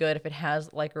is really good, if it has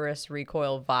Lycoris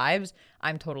Recoil vibes,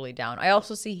 I'm totally down. I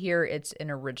also see here it's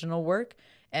an original work,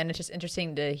 and it's just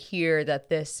interesting to hear that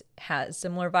this has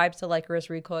similar vibes to Lycoris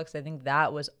Recoil, because I think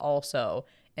that was also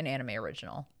an anime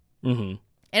original. Mm-hmm.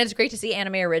 And it's great to see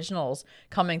anime originals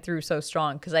coming through so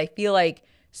strong, because I feel like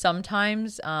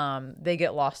sometimes they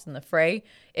get lost in the fray.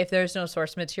 If there's no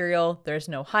source material, there's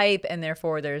no hype, and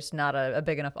therefore there's not a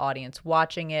big enough audience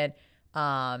watching it.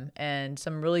 And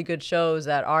some really good shows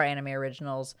that are anime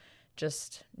originals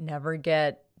just never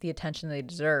get the attention they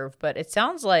deserve. But it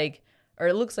sounds like, or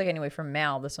it looks like anyway from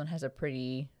Mal, this one has a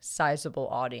pretty sizable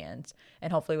audience.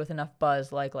 And hopefully with enough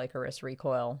buzz like Lycoris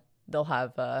Recoil, they'll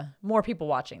have more people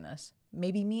watching this.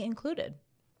 Maybe me included.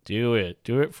 Do it.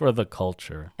 Do it for the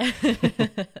culture.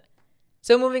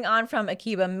 So moving on from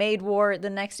Akiba Maid War, the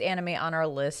next anime on our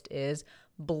list is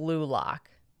Blue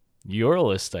Lock. Your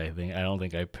list, I think. I don't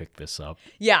think I picked this up.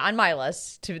 Yeah, on my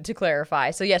list, to clarify.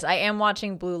 So yes, I am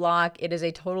watching Blue Lock. It is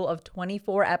a total of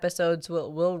 24 episodes. So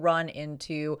it will run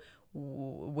into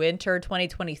winter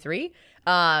 2023.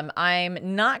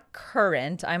 I'm not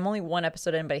current. I'm only one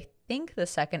episode in, but I think the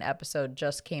second episode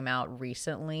just came out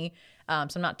recently.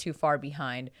 So I'm not too far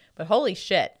behind. But holy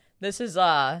shit, this is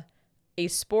a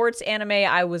sports anime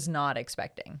I was not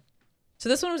expecting. So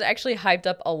this one was actually hyped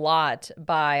up a lot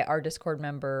by our Discord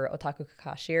member, Otaku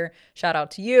Kakashir. Shout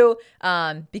out to you,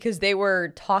 because they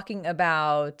were talking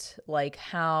about like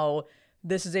how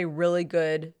this is a really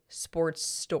good sports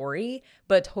story,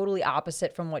 but totally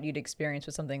opposite from what you'd experience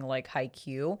with something like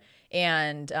Haikyuu.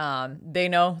 And they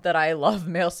know that I love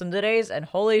male tsunderes, and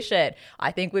holy shit,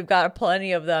 I think we've got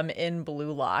plenty of them in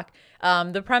Blue Lock.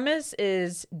 The premise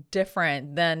is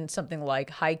different than something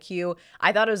like Haikyuu.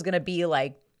 I thought it was going to be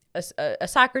like a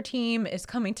soccer team is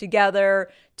coming together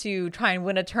to try and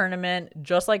win a tournament,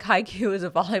 just like Haikyuu is a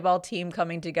volleyball team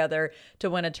coming together to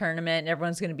win a tournament, and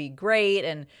everyone's going to be great.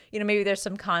 And, you know, maybe there's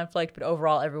some conflict, but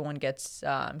overall everyone gets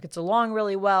along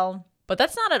really well. But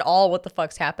that's not at all what the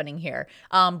fuck's happening here.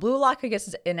 Blue Lock, I guess,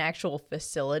 is an actual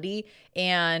facility,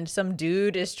 and some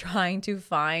dude is trying to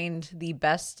find the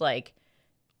best, like,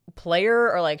 player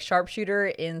or like sharpshooter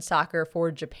in soccer for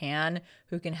Japan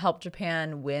who can help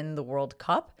Japan win the World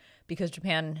Cup, because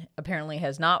Japan apparently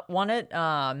has not won it,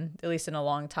 at least in a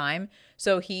long time.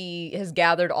 So he has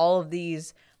gathered all of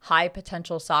these high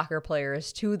potential soccer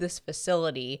players to this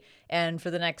facility, and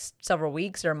for the next several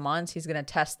weeks or months he's going to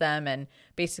test them and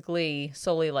basically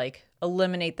slowly like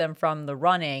eliminate them from the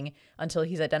running until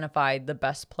he's identified the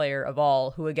best player of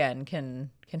all, who again can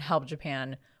help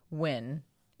Japan win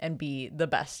and be the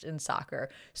best in soccer.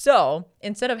 So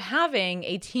instead of having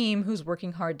a team who's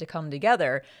working hard to come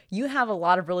together, you have a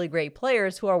lot of really great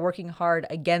players who are working hard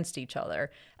against each other.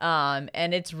 And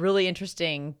it's really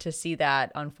interesting to see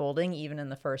that unfolding even in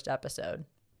the first episode.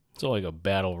 It's like a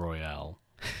battle royale.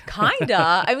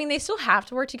 Kinda. I mean, they still have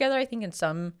to work together, I think, in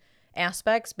some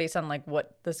aspects based on like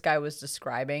what this guy was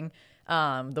describing.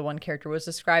 The one character was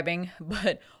describing.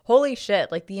 But holy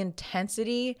shit, like the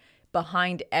intensity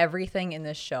behind everything in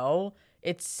this show,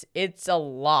 it's a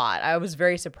lot. I was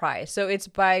very surprised. So it's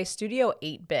by Studio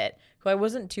 8-Bit, who I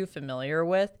wasn't too familiar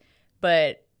with,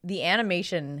 but the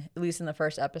animation, at least in the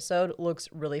first episode, looks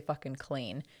really fucking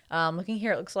clean. Looking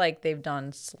here, it looks like they've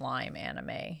done slime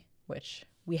anime, which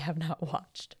we have not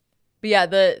watched. But yeah,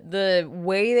 the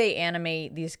way they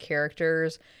animate these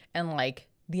characters and like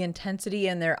the intensity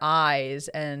in their eyes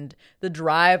and the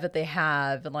drive that they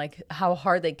have and like how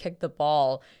hard they kick the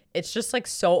ball, it's just like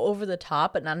so over the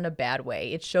top, but not in a bad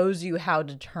way. It shows you how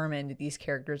determined these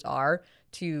characters are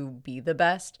to be the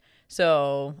best.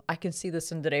 So I can see the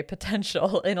tsundere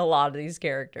potential in a lot of these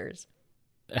characters.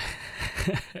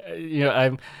 You know, I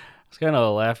was kind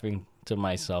of laughing to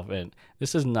myself, and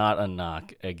this is not a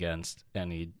knock against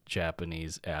any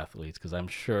Japanese athletes, because I'm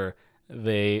sure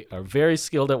they are very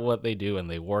skilled at what they do and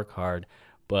they work hard,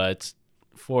 but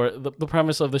for the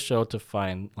premise of the show to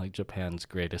find like Japan's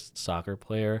greatest soccer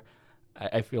player,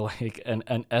 I feel like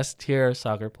an S tier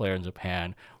soccer player in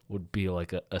Japan would be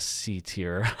like a C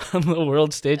tier on the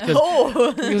world stage,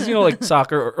 because you know, like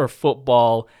soccer or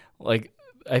football, like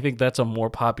I think that's a more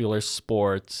popular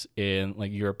sport in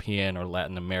like European or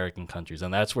Latin American countries,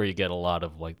 and that's where you get a lot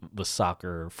of like the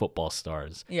soccer, football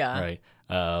stars. Yeah. Right.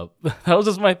 That was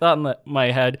just my thought in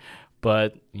my head,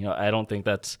 but I don't think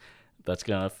that's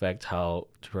gonna affect how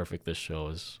terrific this show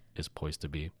is poised to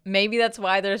be. Maybe that's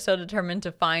why they're so determined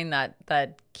to find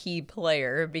that key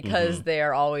player, because they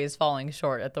are always falling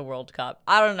short at the World Cup.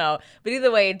 I don't know, but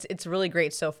either way, it's really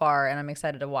great so far, and I'm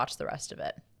excited to watch the rest of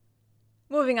it.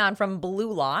 Moving on from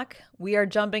Blue Lock, we are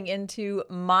jumping into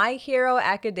My Hero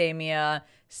Academia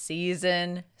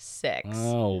Season 6.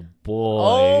 Oh, boy.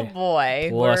 Oh, boy.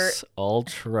 Plus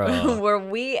Ultra. Were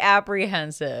we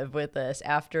apprehensive with this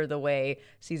after the way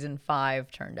Season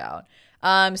 5 turned out?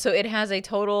 So it has a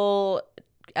total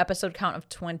episode count of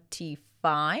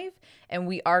 25, and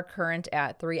we are current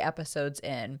at 3 episodes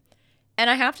in. And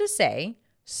I have to say,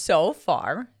 so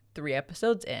far, 3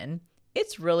 episodes in,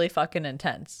 it's really fucking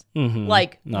intense.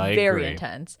 Like, very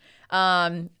intense.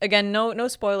 Again, no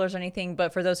spoilers or anything,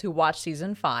 but for those who watch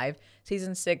season 5,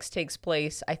 season 6 takes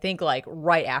place, I think, like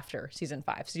right after season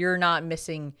 5. So you're not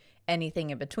missing anything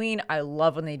in between. I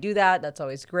love when they do that. That's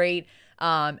always great.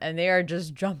 And they are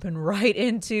just jumping right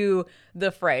into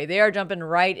the fray. They are jumping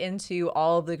right into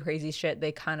all of the crazy shit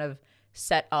they kind of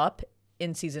set up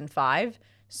in season 5.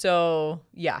 So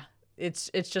yeah.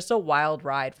 It's just a wild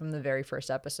ride from the very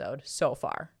first episode so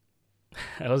far.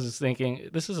 I was just thinking,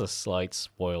 this is a slight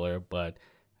spoiler, but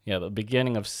yeah, the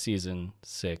beginning of season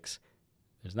 6,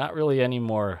 there's not really any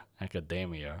more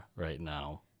academia right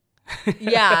now.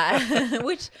 Yeah,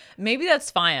 which maybe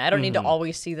that's fine. I don't need to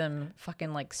always see them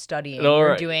fucking like studying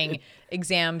or doing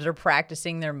exams or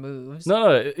practicing their moves.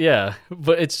 No, yeah,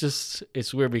 but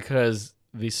it's weird because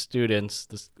these students,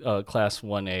 this class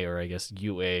 1A or I guess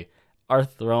UA, are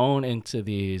thrown into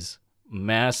these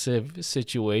massive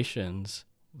situations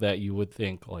that you would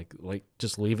think like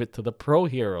just leave it to the pro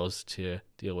heroes to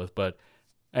deal with. But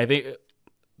I think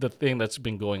the thing that's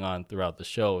been going on throughout the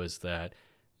show is that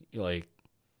like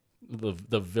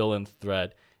the villain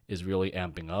threat is really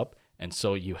amping up, and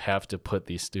so you have to put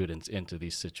these students into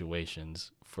these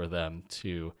situations for them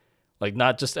to like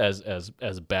not just as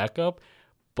backup,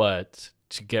 but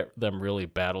to get them really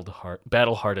battle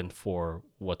hardened for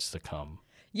what's to come.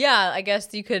 Yeah, I guess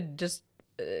you could just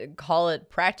call it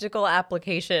practical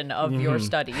application of your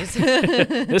studies.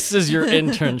 This is your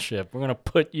internship. We're going to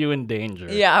put you in danger.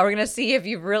 Yeah, we're going to see if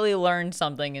you've really learned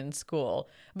something in school.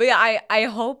 But yeah, I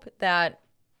hope that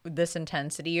this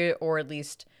intensity, or at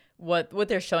least what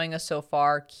they're showing us so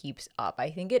far, keeps up.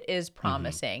 I think it is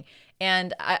promising.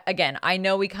 And I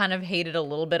know we kind of hated a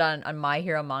little bit on My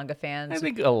Hero manga fans. I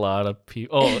think a lot of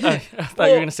people. Oh, I thought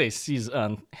you were gonna say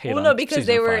season. Well, no, because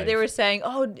they were saying,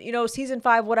 oh, season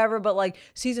 5, whatever, but like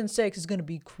season 6 is gonna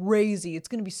be crazy. It's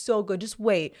gonna be so good. Just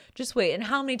wait. And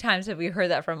how many times have we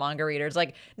heard that from manga readers?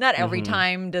 Like, not every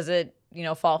time does it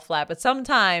fall flat, but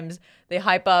sometimes they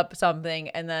hype up something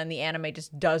and then the anime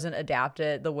just doesn't adapt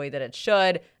it the way that it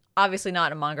should. Obviously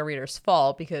not a manga reader's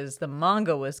fault because the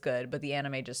manga was good, but the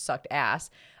anime just sucked ass.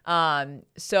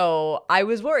 So I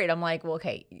was worried. I'm like, well,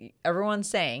 okay, everyone's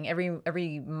saying,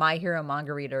 every My Hero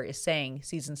manga reader is saying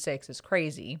season 6 is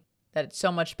crazy, that it's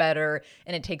so much better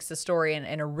and it takes the story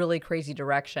in a really crazy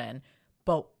direction,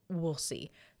 but we'll see.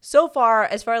 So far,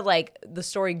 as far as like the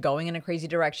story going in a crazy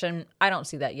direction, I don't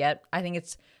see that yet. I think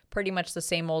it's pretty much the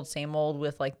same old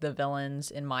with like the villains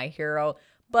in My Hero.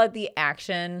 But the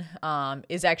action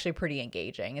is actually pretty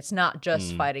engaging. It's not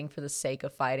just fighting for the sake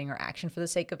of fighting or action for the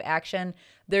sake of action.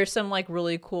 There's some like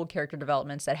really cool character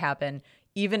developments that happen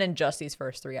even in just these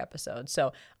first 3 episodes.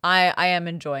 So I am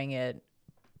enjoying it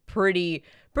pretty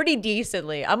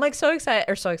decently. I'm like so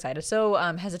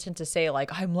hesitant to say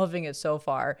like I'm loving it so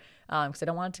far because I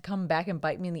don't want it to come back and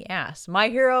bite me in the ass. My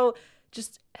Hero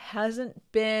just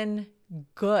hasn't been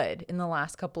good in the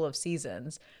last couple of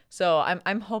seasons. So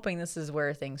I'm hoping this is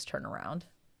where things turn around.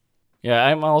 Yeah,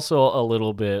 I'm also a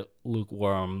little bit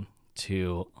lukewarm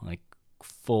to like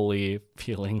fully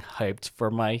feeling hyped for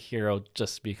My Hero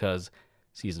just because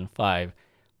season 5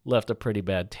 left a pretty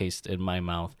bad taste in my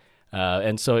mouth.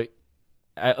 And so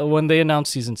when they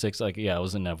announced season 6, like, yeah, it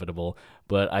was inevitable,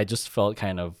 but I just felt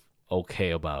kind of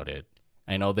okay about it.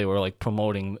 I know they were like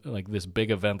promoting like this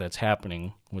big event that's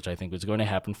happening, which I think was going to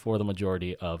happen for the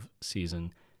majority of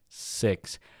season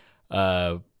 6.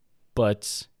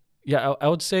 But yeah, I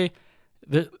would say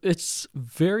that it's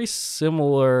very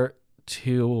similar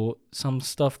to some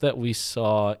stuff that we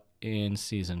saw in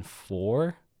season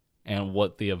 4 and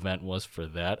what the event was for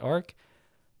that arc.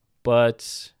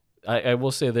 But I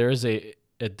will say there is a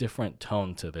different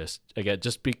tone to this, again,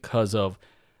 just because of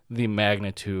the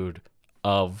magnitude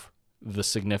of the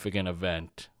significant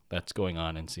event that's going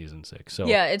on in season 6. So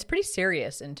yeah, it's pretty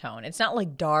serious in tone. It's not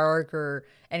like dark or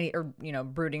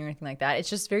brooding or anything like that. It's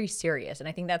just very serious, and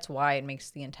I think that's why it makes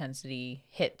the intensity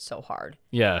hit so hard.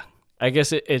 yeah, I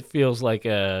guess it feels like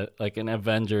an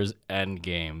Avengers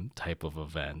Endgame type of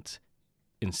event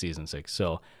in season 6.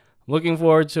 So looking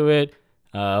forward to it.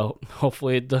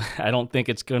 Hopefully, I don't think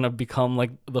it's gonna become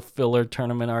like the filler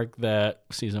tournament arc that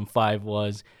season 5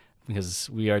 was, because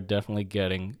we are definitely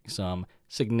getting some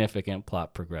significant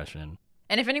plot progression.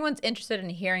 And if anyone's interested in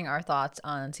hearing our thoughts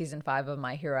on season 5 of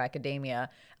My Hero Academia,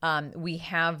 we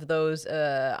have those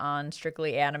on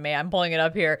Strictly Anime. I'm pulling it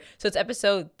up here. So it's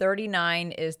episode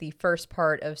 39 is the first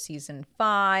part of season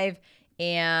 5,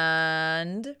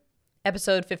 and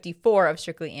episode 54 of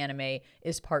Strictly Anime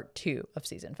is part 2 of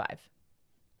season 5.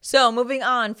 So moving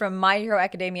on from My Hero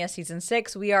Academia season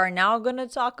 6, we are now going to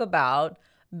talk about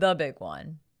the big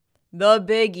one. The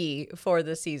biggie for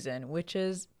the season, which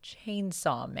is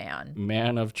Chainsaw Man.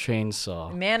 Man of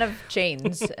Chainsaw. Man of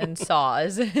chains and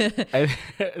saws. This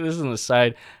is an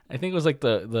aside. I think it was like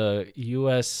the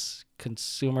U.S.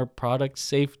 Consumer Product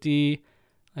Safety,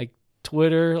 like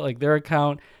Twitter, like their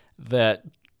account that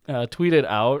tweeted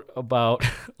out about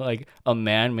like a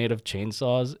man made of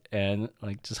chainsaws and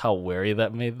like just how wary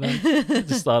that made them. I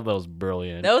just thought that was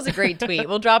brilliant. That was a great tweet.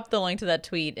 We'll drop the link to that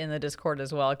tweet in the Discord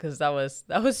as well, because that was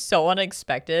so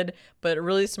unexpected, but a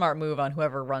really smart move on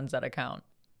whoever runs that account.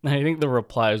 I think the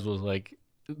replies was like,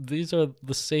 these are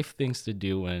the safe things to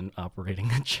do when operating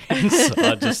a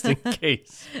chainsaw, just in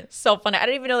case. So funny. I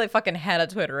didn't even know they fucking had a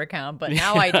Twitter account, but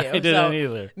now I do. I didn't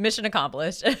either. Mission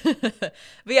accomplished. But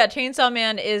yeah, Chainsaw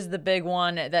Man is the big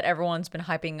one that everyone's been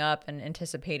hyping up and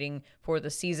anticipating for the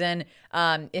season.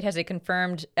 It has a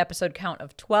confirmed episode count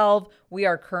of 12. We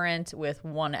are current with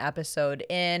 1 episode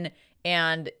in,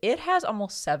 and it has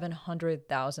almost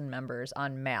 700,000 members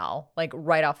on Mal, like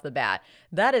right off the bat.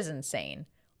 That is insane.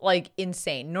 Like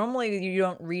insane. Normally you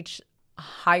don't reach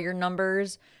higher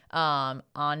numbers on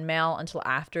Mal until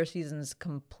after season's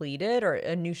completed or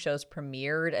a new show's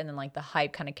premiered, and then like the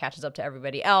hype kind of catches up to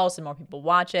everybody else and more people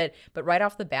watch it. But right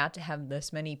off the bat to have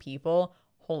this many people,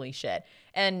 holy shit.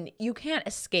 And you can't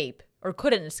escape or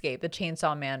couldn't escape the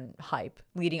Chainsaw Man hype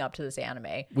leading up to this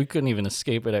anime. We couldn't even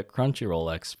escape it at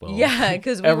Crunchyroll Expo. Yeah,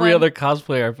 because every other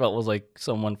cosplayer I felt was like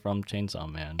someone from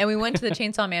Chainsaw Man. And we went to the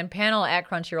Chainsaw Man panel at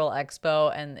Crunchyroll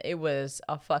Expo, and it was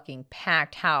a fucking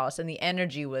packed house, and the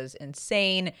energy was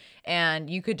insane, and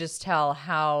you could just tell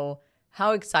how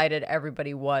excited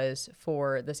everybody was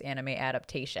for this anime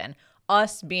adaptation.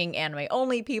 Us being anime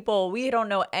only people, we don't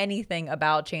know anything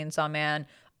about Chainsaw Man.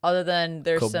 Other than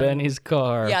there's Kobeni's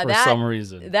car for some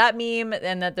reason. That meme,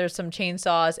 and that there's some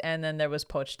chainsaws, and then there was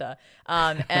Pochita.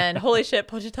 And holy shit,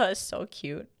 Pochita is so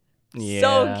cute. Yeah,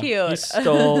 so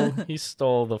cute. He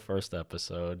stole the first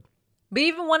episode. But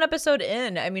even 1 episode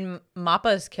in, I mean,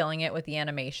 Mappa is killing it with the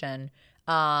animation.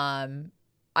 I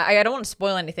don't want to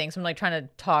spoil anything, so I'm like trying to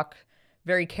talk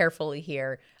very carefully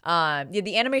here.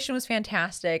 The animation was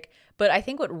fantastic, but I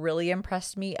think what really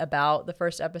impressed me about the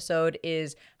first episode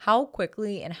is how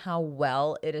quickly and how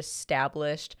well it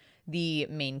established the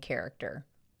main character,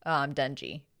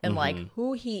 Denji, and like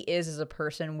who he is as a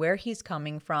person, where he's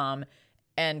coming from,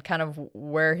 and kind of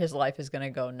where his life is going to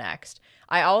go next.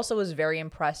 I also was very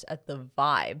impressed at the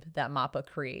vibe that Mappa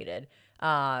created.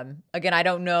 Again, I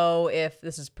don't know if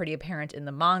this is pretty apparent in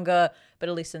the manga, but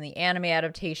at least in the anime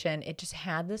adaptation, it just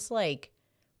had this like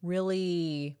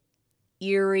really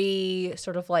eerie,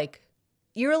 sort of like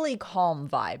eerily calm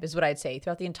vibe is what I'd say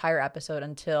throughout the entire episode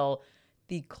until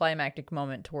the climactic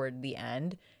moment toward the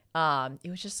end. It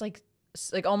was just like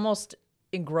almost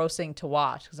engrossing to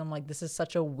watch, because I'm like, this is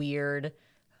such a weird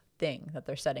thing that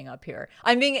they're setting up here.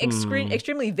 I'm being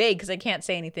extremely vague because I can't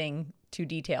say anything too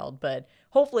detailed, but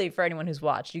hopefully for anyone who's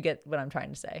watched, you get what I'm trying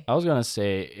to say. I was gonna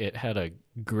say it had a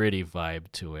gritty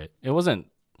vibe to it. It wasn't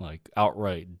like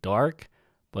outright dark,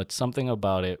 but something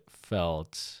about it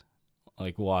felt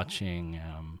like watching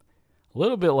a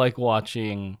little bit like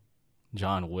watching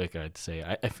John Wick, I'd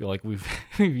say. I feel like we've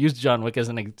used John Wick as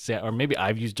an example, or maybe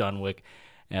I've used John Wick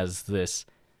as this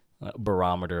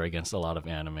barometer against a lot of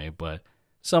anime, but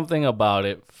something about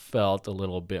it felt a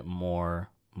little bit more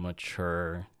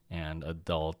mature and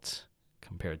adult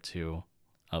compared to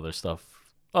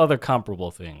other comparable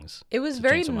things. It was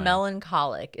very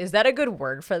melancholic. Is that a good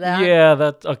word for that? Yeah,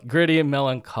 that's gritty and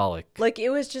melancholic. Like, it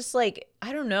was just like,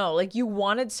 I don't know, like you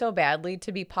wanted so badly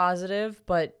to be positive,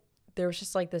 but there was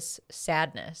just like this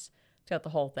sadness throughout the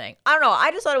whole thing. I don't know.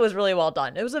 I just thought it was really well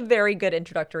done. It was a very good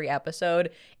introductory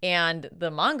episode, and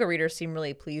the manga readers seem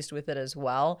really pleased with it as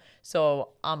well.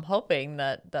 So I'm hoping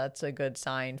that that's a good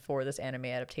sign for this anime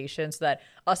adaptation so that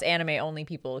us anime-only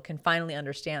people can finally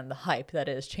understand the hype that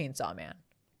is Chainsaw Man.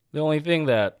 The only thing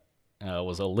that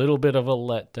was a little bit of a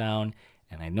letdown,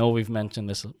 and I know we've mentioned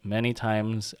this many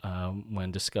times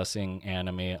when discussing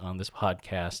anime on this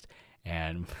podcast,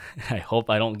 and I hope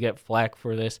I don't get flack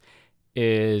for this,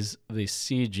 is the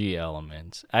CG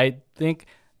element. I think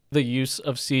the use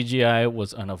of CGI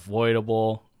was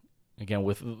unavoidable, again,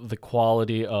 with the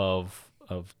quality of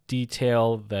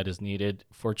detail that is needed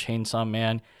for Chainsaw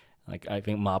Man. Like, I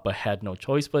think MAPPA had no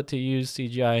choice but to use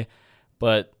CGI,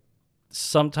 but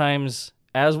sometimes,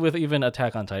 as with even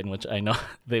Attack on Titan, which I know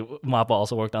MAPPA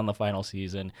also worked on the final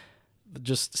season,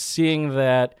 just seeing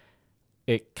that,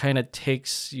 it kind of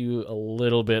takes you a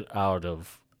little bit out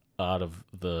of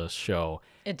the show.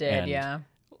 It did, and, yeah.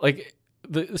 Like,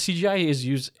 the CGI is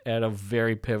used at a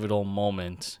very pivotal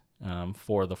moment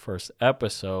for the first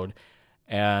episode,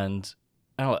 and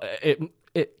I don't know,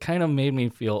 it kind of made me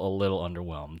feel a little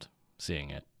underwhelmed seeing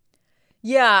it.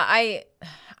 Yeah, I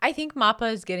think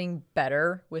MAPPA is getting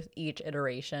better with each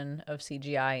iteration of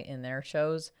CGI in their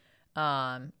shows.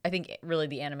 I think really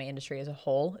the anime industry as a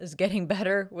whole is getting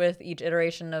better with each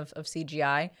iteration of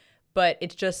CGI, but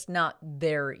it's just not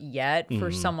there yet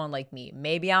for someone like me.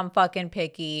 Maybe I'm fucking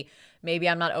picky. Maybe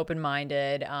I'm not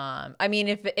open-minded. I mean,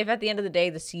 if at the end of the day,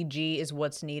 the CG is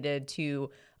what's needed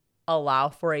to allow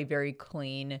for a very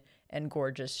clean and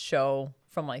gorgeous show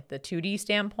from like the 2D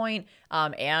standpoint,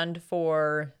 and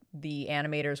for the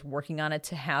animators working on it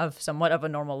to have somewhat of a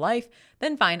normal life,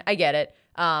 then fine, I get it.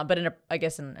 But I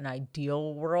guess in an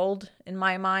ideal world, in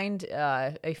my mind,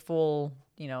 a full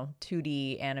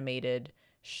 2D animated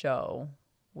show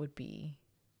would be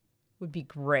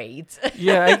great.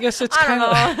 Yeah, I guess it's kind of.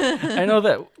 I I know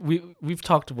that we've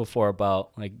talked before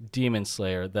about like Demon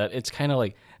Slayer, that it's kind of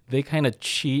like they kind of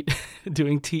cheat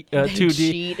doing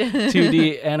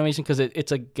 2D animation because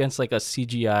it's against like a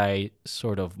CGI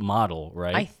sort of model,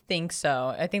 right? I think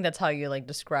so. I think that's how you like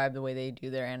describe the way they do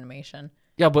their animation.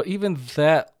 Yeah, but even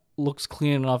that looks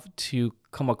clean enough to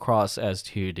come across as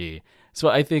 2D. So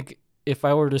I think if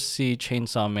I were to see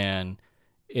Chainsaw Man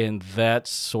in that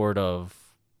sort of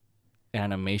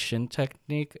animation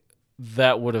technique,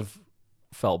 that would have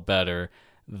felt better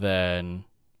than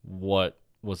what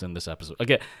was in this episode.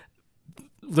 Again,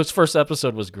 this first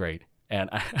episode was great, and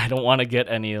I don't want to get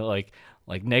any like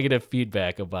negative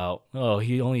feedback about, oh,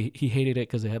 he hated it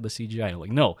because it had the CGI.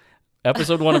 Like, no,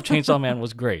 episode 1 of Chainsaw Man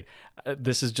was great.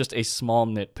 This is just a small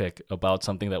nitpick about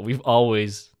something that we've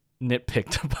always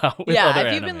nitpicked about with other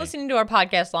if you've anime. been listening to our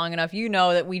podcast long enough, you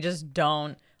know that we just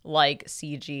don't like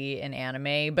CG in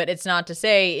anime, but it's not to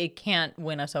say it can't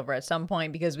win us over at some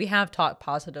point, because we have talked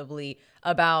positively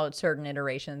about certain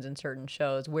iterations in certain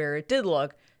shows where it did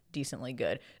look decently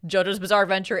good. JoJo's Bizarre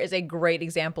Adventure is a great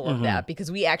example of that,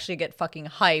 because we actually get fucking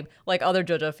hype like other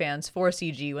JoJo fans for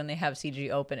CG when they have CG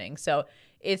openings. So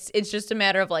it's just a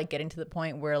matter of like getting to the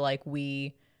point where like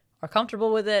we are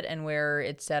comfortable with it and where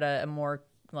it's at a more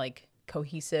like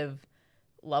cohesive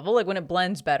level, like when it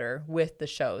blends better with the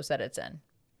shows that it's in.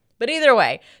 But either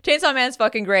way, Chainsaw Man's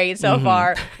fucking great so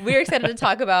far. We're excited to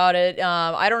talk about it.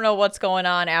 I don't know what's going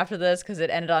on after this because it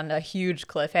ended on a huge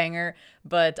cliffhanger,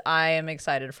 but I am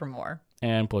excited for more.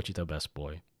 And Pochita Best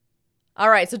Boy. All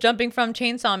right, so jumping from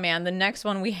Chainsaw Man, the next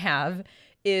one we have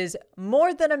is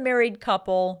More Than a Married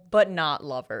Couple, but Not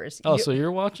Lovers. Oh, so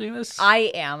you're watching this? I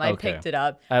am. I Okay. picked it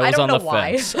up. I was don't on know the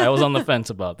why. fence. I was on the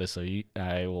fence about this, so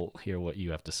I will hear what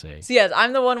you have to say. So yes,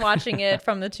 I'm the one watching it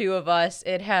from the two of us.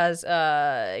 It has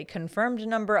a confirmed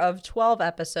number of 12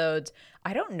 episodes.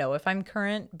 I don't know if I'm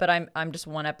current, but I'm just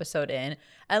one episode in.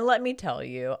 And let me tell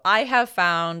you, I have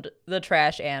found the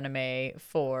trash anime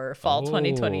for fall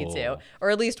 2022,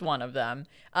 or at least one of them.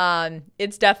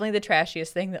 It's definitely the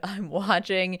trashiest thing that I'm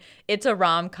watching. It's a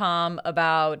rom-com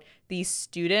about these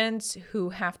students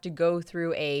who have to go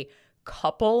through a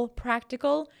couple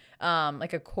practical,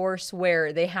 like a course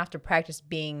where they have to practice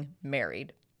being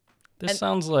married. This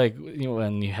sounds like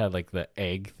when you had like the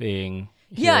egg thing.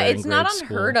 Yeah, here in it's not grade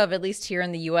unheard school. of, at least here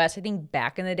in the U.S. I think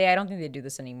back in the day, I don't think they do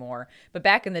this anymore, but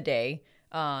back in the day,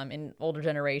 in older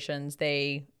generations,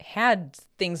 they had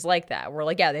things like that where,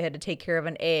 like, yeah, they had to take care of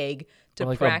an egg to Or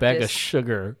like practice. a bag of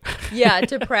sugar. Yeah,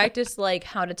 to practice, like,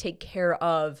 how to take care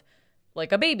of,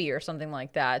 like, a baby or something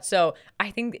like that. So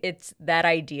I think it's that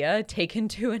idea taken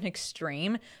to an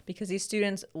extreme, because these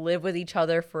students live with each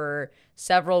other for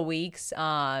several weeks,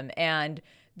 and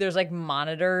there's like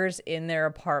monitors in their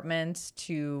apartments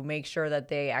to make sure that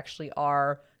they actually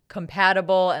are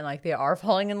compatible and like they are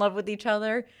falling in love with each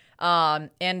other. And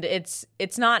it's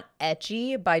not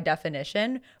ecchi by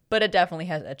definition, but it definitely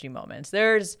has ecchi moments.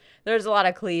 There's a lot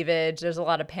of cleavage, there's a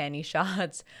lot of panty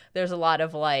shots, there's a lot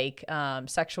of like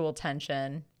sexual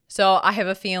tension. So I have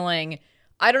a feeling,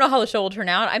 I don't know how the show will turn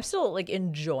out. I'm still like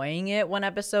enjoying it one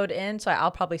episode in, so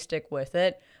I'll probably stick with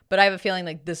it. But I have a feeling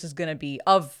like this is gonna be,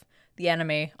 of the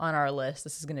anime on our list,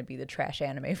 this is gonna be the trash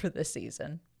anime for this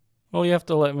season. Well, you have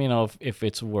to let me know if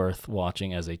it's worth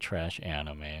watching as a trash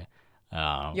anime.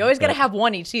 You always got to have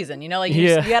one each season, you know, like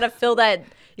you got to fill that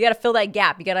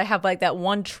gap. You got to have like that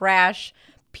one trash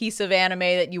piece of anime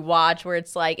that you watch where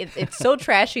it's like, it's so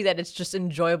trashy that it's just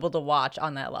enjoyable to watch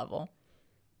on that level.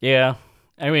 Yeah.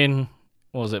 I mean,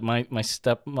 what was it? My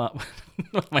stepmom,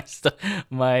 my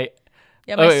stepmom's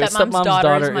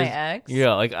daughter is my ex.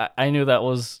 Yeah. Like I knew that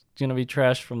was going to be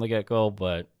trash from the get-go,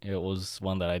 but it was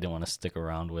one that I didn't want to stick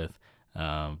around with.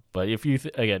 But if you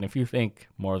think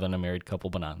More Than a Married Couple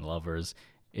But Not Lovers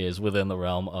is within the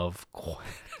realm of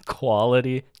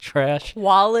quality trash,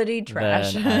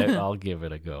 then I'll give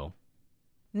it a go.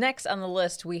 Next on the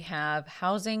list, we have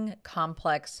Housing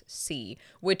Complex C,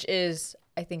 which is,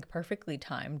 I think, perfectly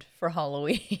timed for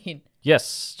Halloween.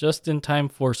 Yes, just in time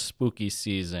for spooky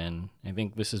season. I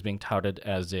think this is being touted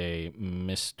as a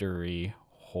mystery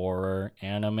horror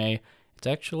anime. It's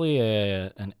actually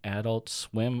an Adult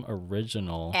Swim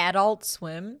original. Adult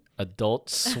Swim?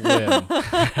 Adult Swim.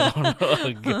 I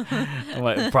don't know.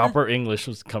 My proper English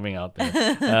was coming out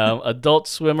there. Adult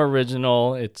Swim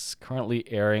original. It's currently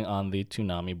airing on the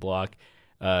Toonami block.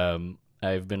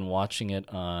 I've been watching it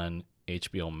on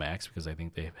HBO Max because I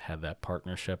think they've had that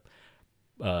partnership.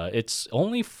 It's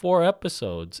only 4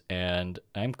 episodes, and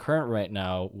I'm current right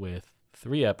now with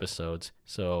 3 episodes.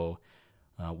 So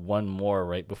one more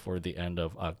right before the end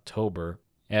of October.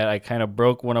 And I kind of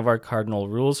broke one of our cardinal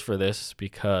rules for this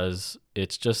because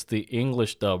it's just the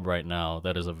English dub right now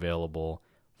that is available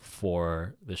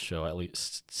for the show, at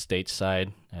least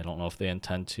stateside. I don't know if they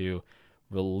intend to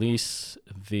release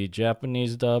the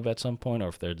Japanese dub at some point or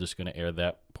if they're just going to air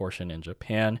that portion in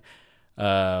Japan.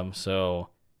 So,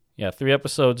 yeah, 3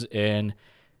 episodes in.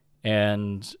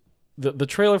 And the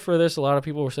trailer for this, a lot of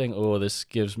people were saying, oh, this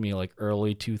gives me like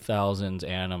early 2000s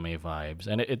anime vibes.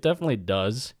 And it definitely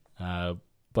does.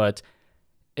 But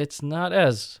it's not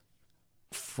as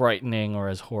frightening or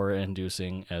as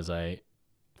horror-inducing as I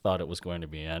thought it was going to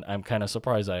be. And I'm kind of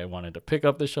surprised I wanted to pick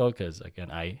up the show because, again,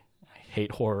 I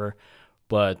hate horror.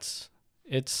 But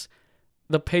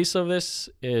the pace of this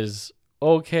is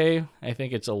okay. I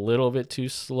think it's a little bit too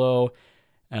slow.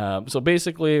 So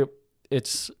basically,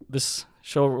 this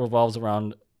show revolves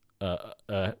around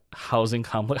a housing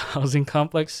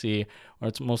complex C, where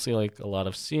it's mostly like a lot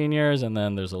of seniors, and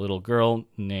then there's a little girl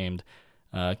named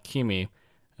Kimi,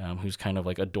 who's kind of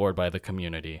like adored by the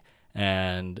community.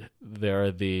 And there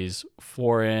are this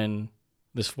foreign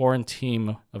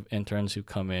team of interns who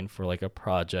come in for like a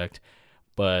project.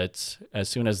 But as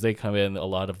soon as they come in, a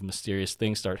lot of mysterious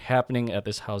things start happening at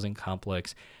this housing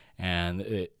complex,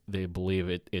 and they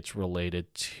believe it's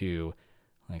related to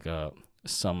like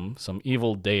some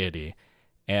evil deity.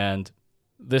 And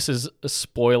this is a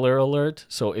spoiler alert,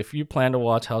 so if you plan to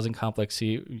watch Housing Complex C,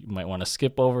 you might want to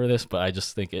skip over this, but I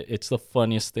just think it's the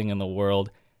funniest thing in the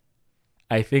world.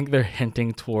 I think they're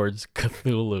hinting towards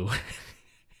Cthulhu.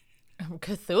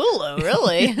 Cthulhu,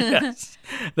 really? Yes.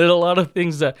 There's a lot of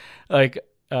things that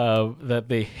that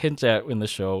they hint at in the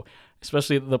show,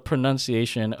 especially the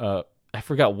pronunciation. I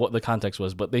forgot what the context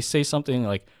was, but they say something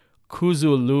like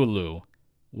Kuzululu,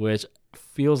 which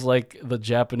feels like the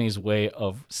Japanese way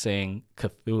of saying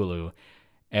Cthulhu.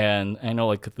 And I know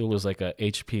like Cthulhu is like a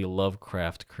H.P.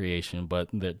 Lovecraft creation, but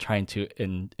they're trying to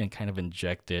kind of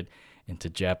inject it into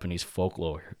Japanese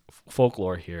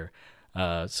folklore here.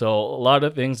 So a lot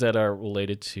of things that are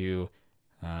related to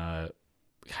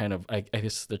kind of, I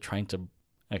guess they're trying to,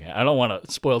 okay, I don't want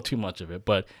to spoil too much of it,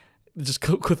 but just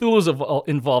Cthulhu's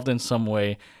involved in some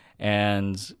way,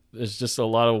 and there's just a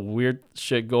lot of weird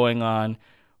shit going on.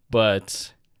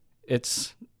 But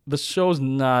the show's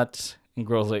not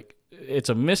engrossing. Like, it's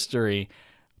a mystery,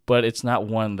 but it's not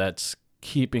one that's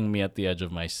keeping me at the edge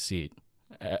of my seat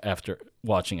after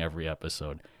watching every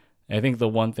episode. I think the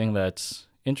one thing that's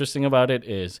interesting about it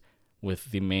is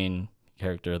with the main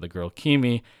character, the girl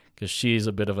Kimi, because she's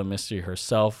a bit of a mystery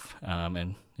herself,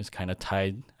 and is kind of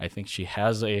tied. I think she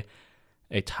has a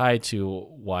tie to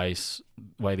why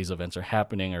these events are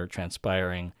happening or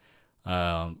transpiring.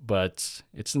 But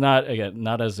it's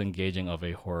not as engaging of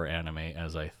a horror anime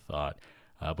as I thought.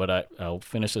 But I'll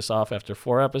finish this off after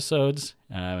 4 episodes,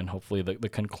 and hopefully the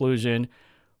conclusion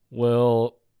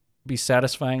will be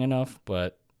satisfying enough.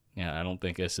 But yeah, I don't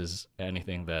think this is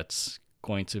anything that's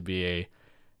going to be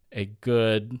a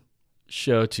good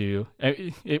show to.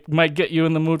 It might get you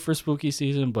in the mood for spooky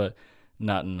season, but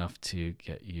not enough to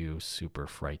get you super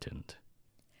frightened.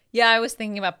 Yeah, I was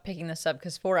thinking about picking this up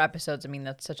because 4 episodes, I mean,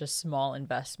 that's such a small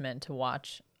investment to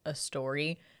watch a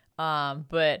story.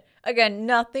 But again,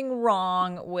 nothing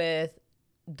wrong with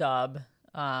dub.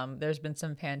 There's been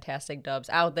some fantastic dubs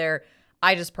out there.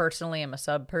 I just personally am a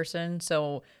sub person,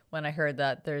 so when I heard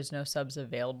that there's no subs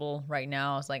available right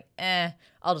now, I was like,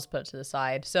 I'll just put it to the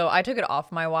side. So I took it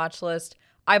off my watch list.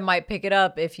 I might pick it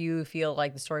up if you feel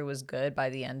like the story was good by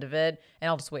the end of it, and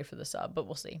I'll just wait for the sub, but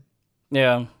we'll see.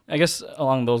 Yeah, I guess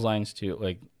along those lines too.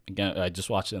 Like again, I just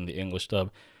watched it in the English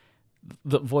dub.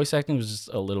 The voice acting was just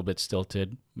a little bit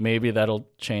stilted. Maybe that'll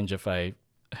change if I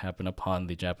happen upon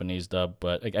the Japanese dub,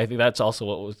 but like, I think that's also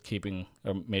what was keeping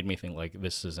or made me think like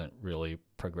this isn't really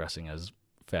progressing as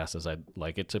fast as I'd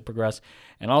like it to progress.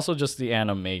 And also just the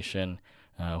animation.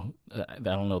 I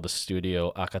don't know the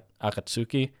studio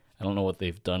Akatsuki. I don't know what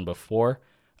they've done before,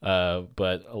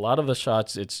 but a lot of the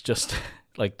shots, it's just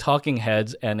like talking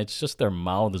heads, and it's just their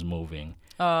mouths moving.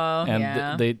 Oh, and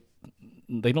yeah.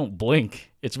 They don't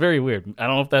blink. It's very weird. I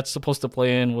don't know if that's supposed to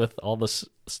play in with all this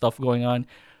stuff going on,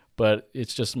 but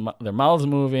it's just their mouths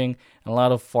moving and a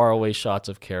lot of faraway shots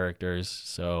of characters.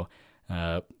 So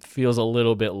feels a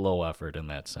little bit low effort in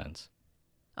that sense.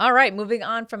 All right, moving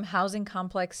on from Housing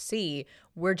Complex C,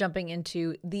 we're jumping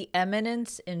into The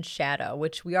Eminence in Shadow,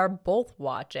 which we are both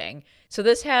watching. So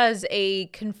this has a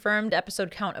confirmed episode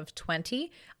count of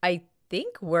 20. I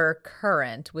think we're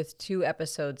current with 2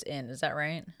 episodes in. Is that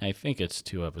right? I think it's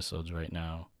 2 episodes right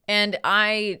now. And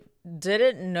I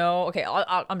didn't know. Okay,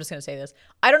 I'm just gonna say this.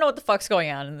 I don't know what the fuck's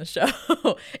going on in the show.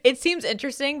 It seems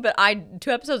interesting, but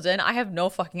 2 episodes in, I have no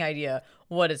fucking idea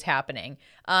what is happening.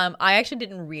 I actually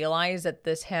didn't realize that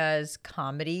this has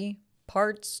comedy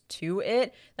parts to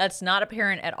it. That's not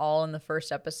apparent at all in the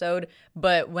first episode.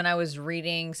 But when I was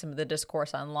reading some of the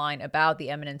discourse online about The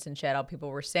Eminence in Shadow, people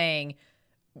were saying,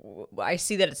 I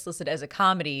see that it's listed as a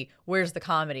comedy. Where's the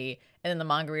comedy? And then the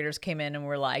manga readers came in and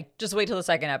were like, just wait till the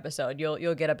second episode.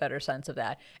 You'll get a better sense of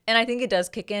that. And I think it does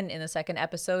kick in the second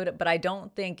episode, but I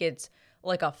don't think it's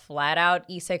like a flat out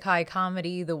isekai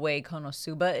comedy the way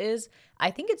Konosuba is.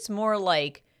 I think it's more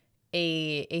like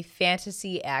a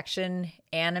fantasy action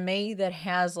anime that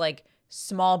has like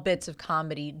small bits of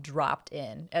comedy dropped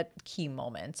in at key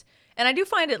moments. And I do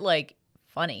find it like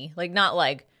funny, like not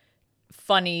like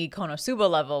funny Konosuba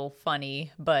level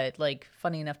funny, but like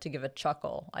funny enough to give a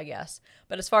chuckle, I guess.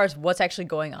 But as far as what's actually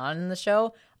going on in the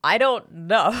show, I don't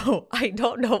know. I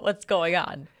don't know what's going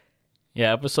on.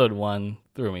 Yeah, episode 1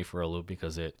 threw me for a loop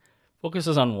because it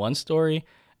focuses on one story,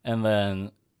 and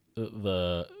then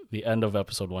the end of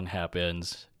episode 1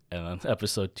 happens, and then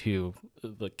episode 2,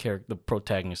 the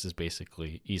protagonist is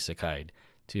basically isekai'd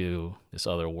to this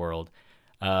other world.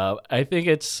 I think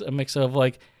it's a mix of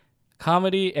like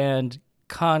comedy and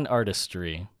con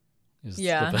artistry is the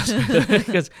best.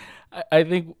 Because I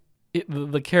think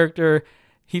the character,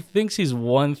 he thinks he's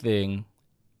one thing,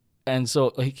 and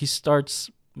so like he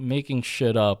starts making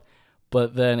shit up,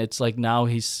 but then it's like now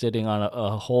he's sitting on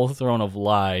a whole throne of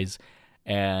lies,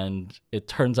 and it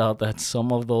turns out that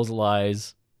some of those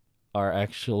lies are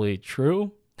actually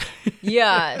true.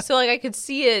 Yeah, so like I could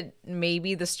see it,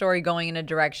 maybe the story going in a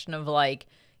direction of like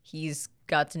he's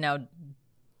got to now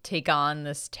take on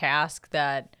this task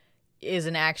that is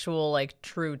an actual like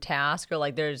true task, or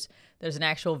like there's an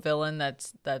actual villain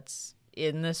that's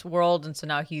in this world, and so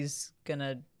now he's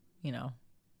gonna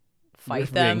fight You're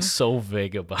them. being so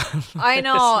vague about this. I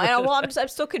know. And well, I'm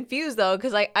still confused though,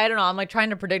 because I don't know. I'm like trying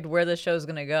to predict where the show's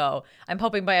gonna go. I'm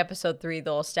hoping by episode 3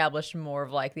 they'll establish more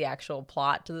of like the actual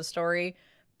plot to the story.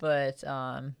 But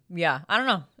yeah, I don't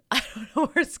know. I don't know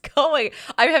where it's going.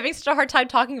 I'm having such a hard time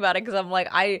talking about it because I'm like,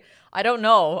 I don't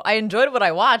know. I enjoyed what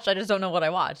I watched. I just don't know what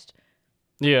I watched.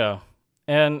 Yeah.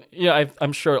 And yeah,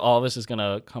 I'm sure all this is going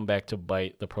to come back to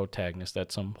bite the protagonist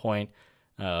at some point.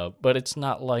 But it's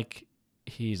not like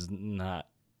he's not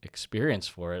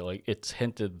experienced for it. Like it's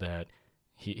hinted that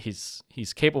he's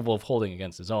capable of holding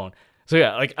against his own. So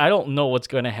yeah, like I don't know what's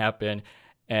going to happen.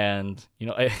 And,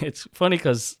 it's funny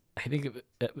because I think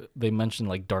they mentioned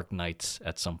like Dark Knights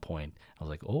at some point. I was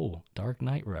like, oh, Dark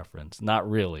Knight reference. Not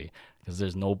really, because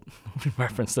there's no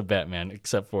reference to Batman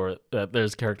except for that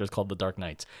there's characters called the Dark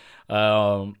Knights.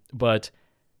 But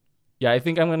yeah, I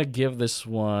think I'm going to give this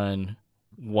one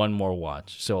more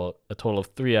watch. So a total of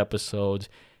 3 episodes.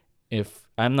 If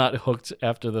I'm not hooked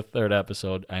after the 3rd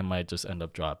episode, I might just end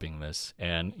up dropping this.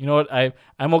 And you know what?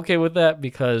 I'm okay with that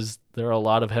because there are a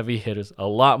lot of heavy hitters, a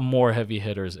lot more heavy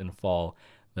hitters in fall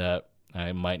that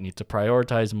I might need to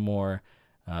prioritize more.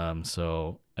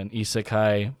 So an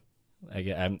isekai,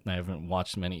 I haven't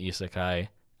watched many isekai.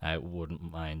 I wouldn't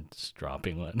mind just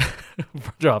dropping one,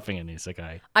 dropping an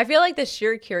isekai. I feel like the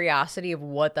sheer curiosity of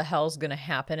what the hell's going to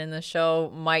happen in the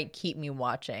show might keep me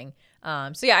watching.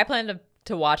 So yeah, I plan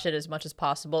to watch it as much as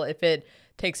possible. If it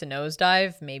takes a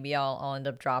nosedive, maybe I'll end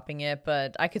up dropping it,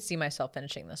 but I could see myself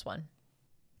finishing this one.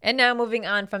 And now moving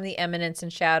on from the Eminence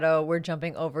and Shadow, we're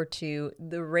jumping over to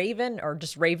the Raven, or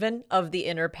just Raven of the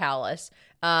Inner Palace.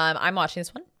 I'm watching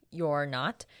this one. You're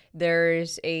not.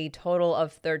 There's a total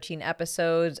of 13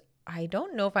 episodes. I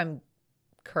don't know if I'm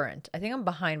current. I think I'm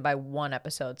behind by one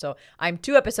episode. So I'm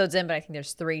 2 episodes in, but I think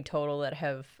there's 3 total that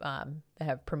have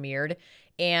premiered.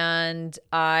 And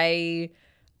I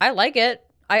like it.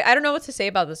 I don't know what to say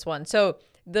about this one. So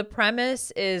the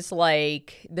premise is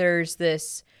like there's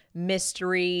this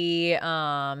mystery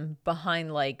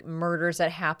behind like murders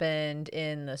that happened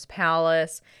in this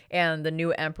palace, and the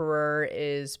new emperor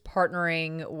is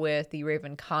partnering with the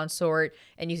Raven consort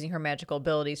and using her magical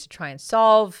abilities to try and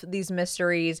solve these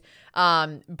mysteries.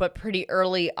 But pretty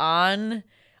early on,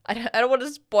 I don't want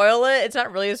to spoil it. It's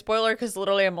not really a spoiler because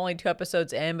literally I'm only 2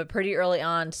 episodes in, but pretty early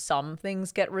on, some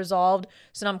things get resolved.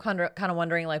 So now I'm kind of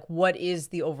wondering, like, what is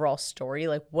the overall story?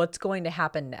 Like, what's going to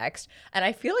happen next? And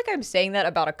I feel like I'm saying that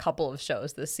about a couple of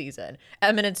shows this season.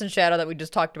 Eminence and Shadow that we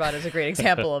just talked about is a great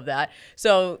example of that.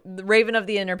 So the Raven of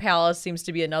the Inner Palace seems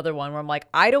to be another one where I'm like,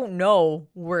 I don't know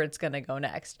where it's going to go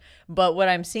next. But what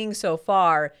I'm seeing so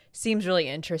far seems really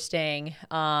interesting.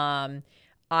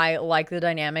 I like the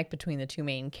dynamic between the 2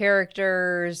 main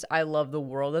characters. I love the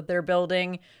world that they're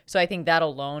building. So I think that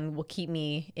alone will keep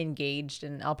me engaged,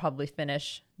 and I'll probably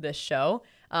finish this show.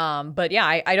 But yeah,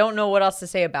 I don't know what else to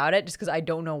say about it just because I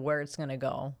don't know where it's going to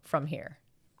go from here.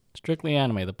 Strictly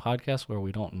Anime, the podcast where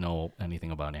we don't know anything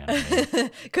about anime.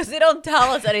 Because they don't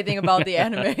tell us anything about the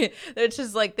anime. It's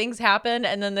just like things happen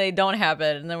and then they don't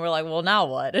happen. And then we're like, well, now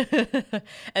what? And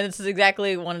this is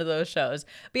exactly one of those shows.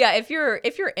 But yeah, if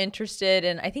you're interested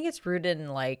in, I think it's rooted in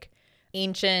like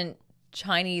ancient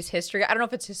Chinese history. I don't know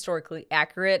if it's historically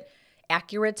accurate,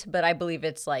 but I believe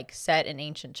it's like set in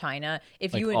ancient China.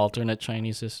 If like alternate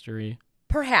Chinese history.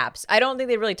 Perhaps. I don't think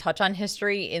they really touch on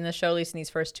history in the show, at least in these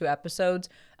first 2 episodes.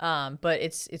 But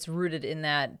it's rooted in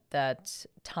that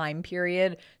time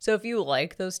period. So if you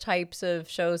like those types of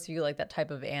shows, if you like that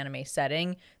type of anime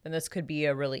setting, then this could be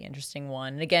a really interesting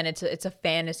one. And again, it's a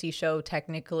fantasy show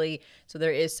technically, so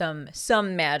there is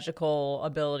some magical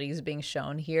abilities being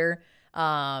shown here.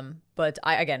 But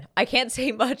I can't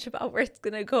say much about where it's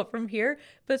gonna go from here.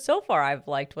 But so far, I've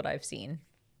liked what I've seen.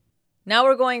 Now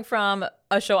we're going from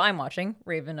a show I'm watching,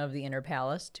 Raven of the Inner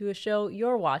Palace, to a show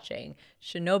you're watching,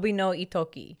 Shinobi no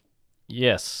Itoki.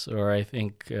 Yes, or I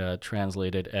think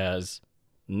translated as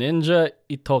Ninja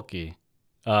Itoki.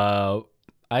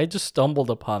 I just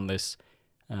stumbled upon this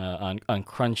on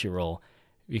Crunchyroll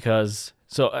because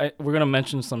we're going to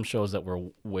mention some shows that we're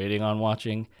waiting on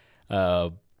watching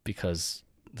because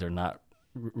they're not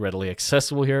readily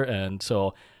accessible here. And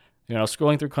so,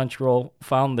 scrolling through Crunchyroll,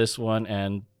 found this one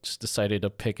and just decided to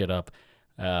pick it up.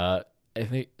 I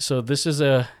think so. This is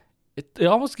it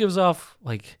almost gives off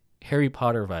like Harry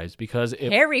Potter vibes because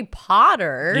Harry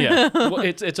Potter. Yeah, well,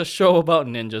 it's a show about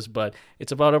ninjas, but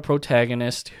it's about a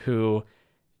protagonist who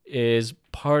is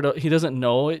part of. He doesn't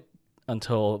know it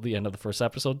until the end of the first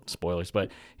episode. Spoilers,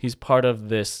 but he's part of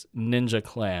this ninja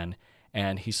clan,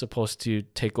 and he's supposed to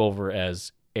take over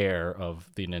as heir of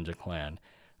the ninja clan.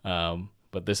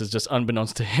 But this is just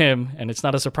unbeknownst to him, and it's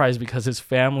not a surprise because his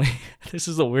family, this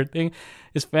is the weird thing,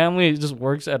 his family just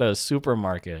works at a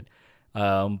supermarket.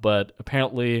 But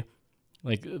apparently,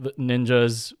 like, the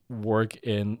ninjas work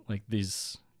in, like,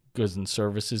 these goods and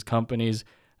services companies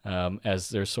as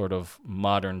their sort of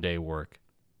modern-day work.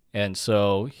 And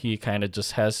so he kind of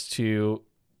just has to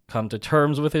come to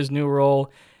terms with his new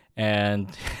role and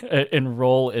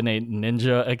enroll in a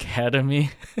ninja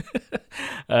academy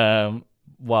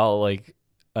while, like,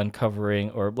 uncovering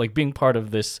or like being part of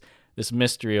this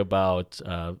mystery about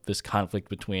this conflict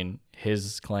between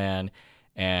his clan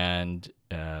and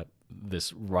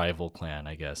this rival clan,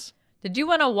 I guess. Did you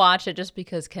want to watch it just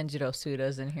because Kenjiro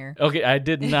Suda's in here? Okay, I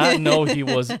did not know he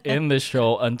was in this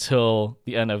show until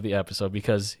the end of the episode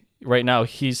because right now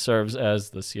he serves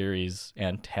as the series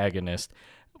antagonist.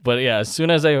 But yeah, as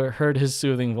soon as I heard his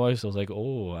soothing voice, I was like,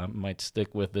 oh, I might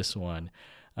stick with this one.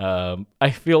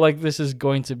 I feel like this is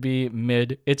going to be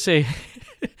mid. It's an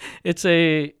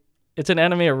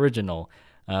anime original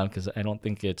because I don't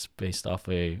think it's based off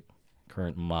a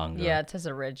current manga. Yeah, it says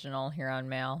original here on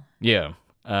Mail. Yeah.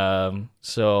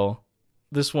 So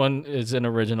this one is an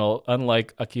original,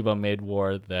 unlike Akiba Maid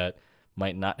War that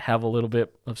might not have a little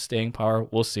bit of staying power.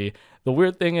 We'll see. The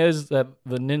weird thing is that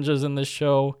the ninjas in this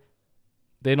show,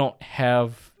 they don't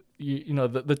have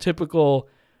the typical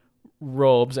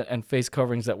robes and face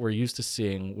coverings that we're used to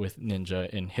seeing with ninja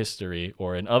in history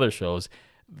or in other shows.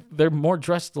 They're more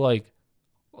dressed like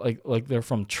they're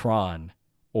from Tron,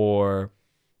 or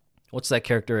what's that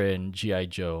character in G.I.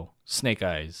 Joe? Snake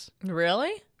Eyes.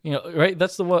 Really? Right?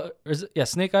 That's the one.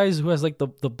 Snake Eyes, who has like the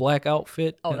black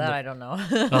outfit. Oh, that I don't know.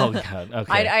 Oh God.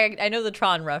 Okay. I know the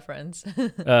Tron reference.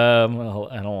 Well,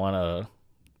 I don't want to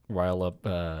rile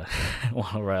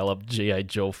up G.I.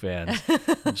 Joe fans.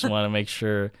 I just want to make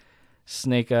sure.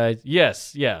 Snake Eyes.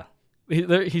 Yes, yeah.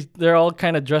 They're all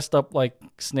kind of dressed up like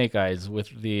Snake Eyes with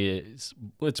it's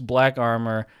black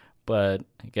armor, but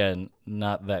again,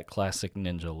 not that classic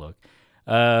ninja look.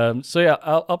 So yeah,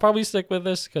 I'll probably stick with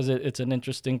this because it's an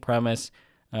interesting premise.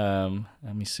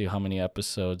 Let me see how many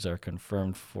episodes are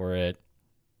confirmed for it.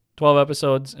 12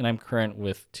 episodes, and I'm current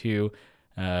with 2.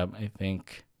 I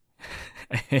think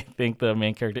the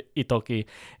main character Itoki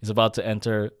is about to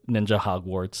enter Ninja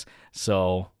Hogwarts,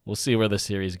 so we'll see where the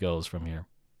series goes from here.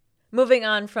 Moving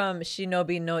on from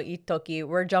Shinobi no Itoki,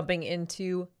 we're jumping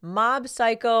into Mob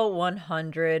Psycho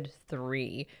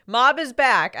 103. Mob is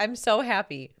back. I'm so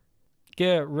happy.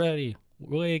 Get ready.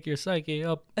 Wake your psyche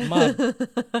up, Mob.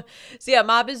 So yeah,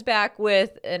 Mob is back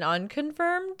with an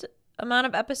unconfirmed amount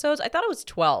of episodes. I thought it was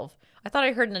 12. I thought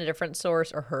I heard in a different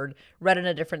source read in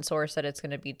a different source that it's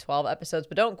going to be 12 episodes,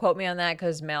 but don't quote me on that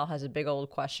because Mal has a big old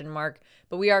question mark.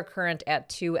 But we are current at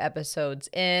 2 episodes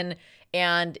in,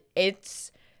 and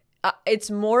it's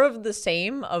more of the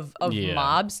same of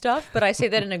Mob stuff, but I say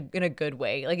that in a good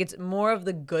way. Like, it's more of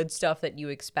the good stuff that you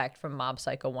expect from Mob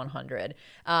Psycho 100.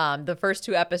 The first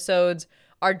 2 episodes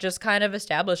are just kind of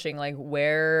establishing, like,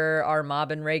 where are Mob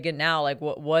and Reigen now? Like,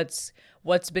 what's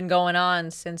been going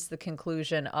on since the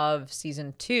conclusion of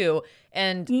season 2?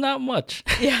 And not much.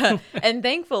 Yeah. And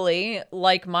thankfully,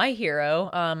 like My Hero,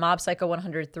 Mob Psycho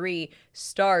 103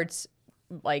 starts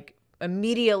like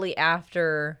immediately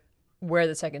after where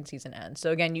the second season ends.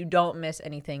 So again, you don't miss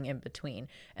anything in between.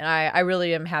 And I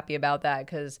really am happy about that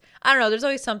because, I don't know, there's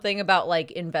always something about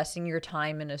like investing your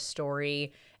time in a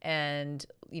story and,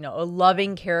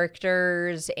 loving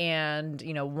characters and,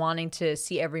 wanting to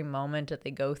see every moment that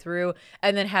they go through,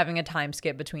 and then having a time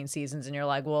skip between seasons and you're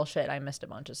like, well, shit, I missed a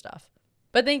bunch of stuff.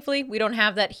 But thankfully, we don't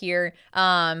have that here.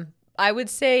 I would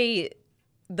say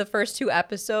the first 2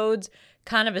 episodes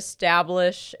kind of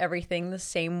establish everything the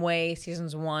same way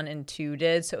seasons 1 and 2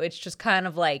 did. So it's just kind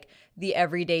of like the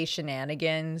everyday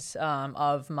shenanigans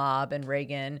of Mob and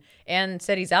Reigen and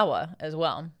Serizawa as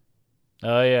well.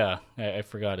 Oh, yeah. I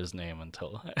forgot his name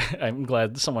until I'm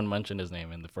glad someone mentioned his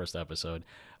name in the first episode.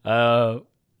 Yeah,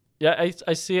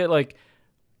 I see it like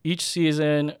each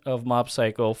season of Mob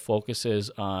Psycho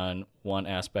focuses on one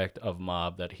aspect of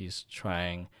Mob that he's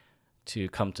trying to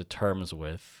come to terms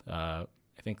with. I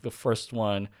think the first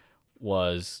one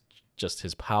was just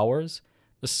his powers.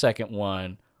 The second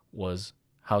one was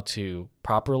how to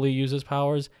properly use his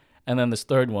powers. And then this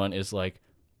third one is like,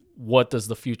 what does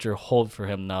the future hold for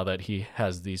him now that he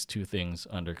has these 2 things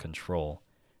under control?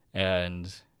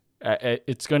 And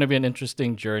it's going to be an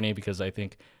interesting journey because I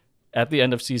think at the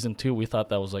end of season 2, we thought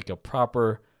that was like a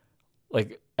proper,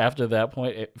 like after that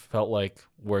point, it felt like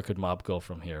where could Mob go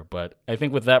from here? But I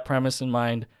think with that premise in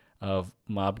mind of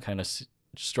Mob kind of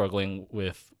struggling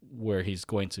with where he's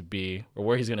going to be or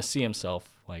where he's going to see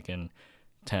himself like in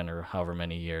 10 or however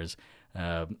many years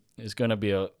is going to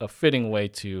be a fitting way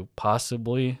to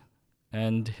possibly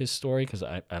end his story, because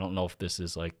I don't know if this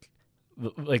is like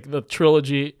the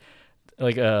trilogy,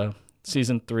 like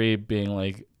season 3 being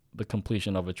like the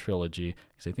completion of a trilogy,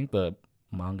 because I think the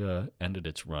manga ended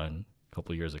its run a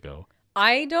couple years ago.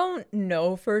 I don't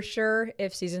know for sure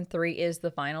if season 3 is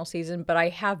the final season, but I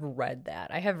have read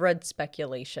that. I have read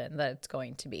speculation that it's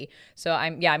going to be. So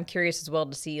I'm curious as well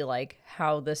to see like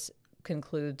how this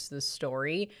concludes the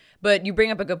story. But you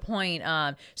bring up a good point.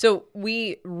 So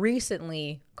we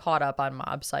recently caught up on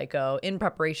Mob Psycho in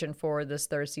preparation for this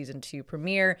third season 2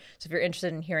 premiere. So if you're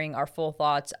interested in hearing our full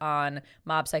thoughts on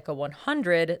Mob Psycho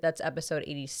 100, that's episode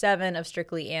 87 of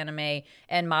Strictly Anime,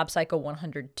 and Mob Psycho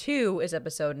 102 is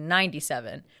episode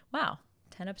 97. Wow,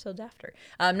 10 episodes after.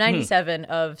 97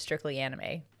 of Strictly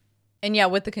Anime. And yeah,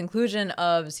 with the conclusion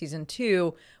of season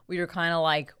 2, we were kind of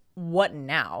like, what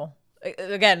now?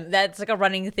 Again, that's like a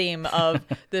running theme of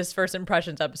this first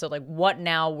impressions episode. Like, what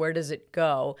now? Where does it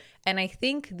go? And I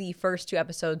think the first 2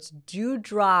 episodes do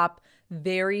drop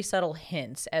very subtle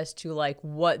hints as to like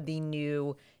what the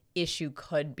new issue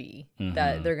could be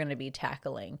that they're going to be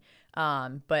tackling.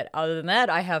 But other than that,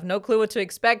 I have no clue what to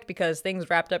expect because things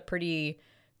wrapped up pretty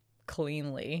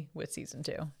cleanly with season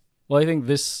 2. Well, I think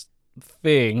this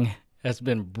thing has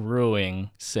been brewing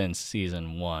since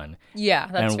season 1. Yeah,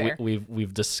 that's and fair.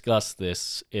 We've discussed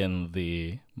this in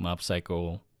the Mob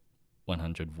Psycho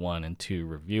 101 and 2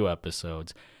 review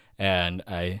episodes, and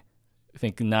I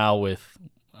think now with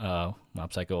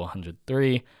Mob Psycho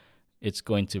 103, it's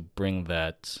going to bring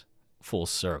that full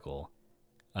circle.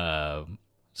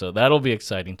 So that'll be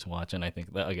exciting to watch, and I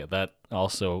think that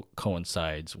also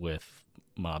coincides with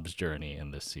Mob's journey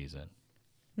in this season.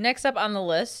 Next up on the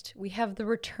list, we have the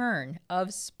return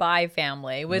of Spy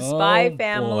Family with Spy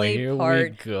Family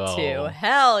Part 2.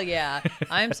 Hell yeah.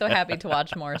 I'm so happy to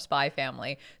watch more Spy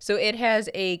Family. So it has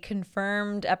a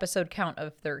confirmed episode count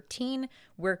of 13.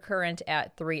 We're current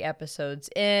at 3 episodes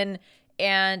in.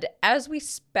 And as we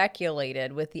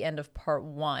speculated with the end of Part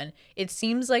 1, it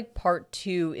seems like Part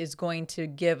 2 is going to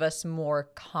give us more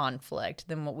conflict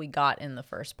than what we got in the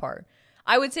first part.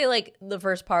 I would say like the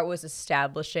first part was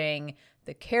establishing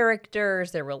the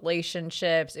characters, their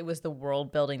relationships. It was the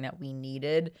world building that we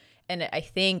needed. And I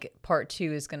think Part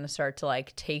 2 is going to start to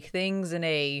like take things in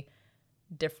a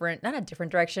different, not a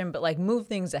different direction, but like move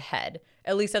things ahead.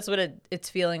 At least that's what it's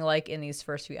feeling like in these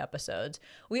first few episodes.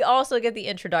 We also get the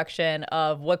introduction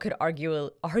of what could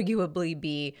arguably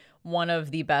be one of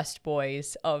the best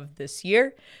boys of this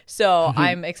year. So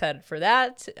I'm excited for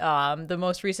that. The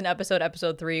most recent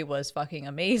episode 3, was fucking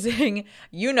amazing.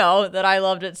 You know that I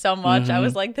loved it so much. I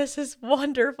was like, this is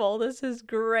wonderful. This is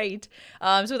great.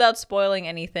 So without spoiling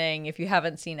anything, if you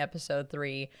haven't seen episode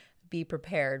 3, be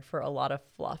prepared for a lot of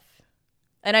fluff.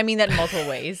 And I mean that in multiple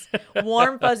ways.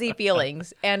 Warm, fuzzy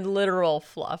feelings and literal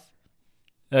fluff.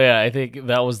 Oh, yeah, I think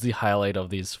that was the highlight of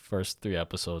these first 3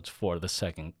 episodes for the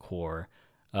second core.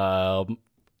 I don't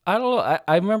know.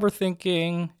 I remember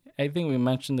thinking, I think we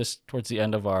mentioned this towards the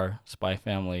end of our Spy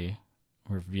Family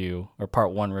review, or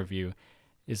Part 1 review,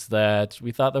 is that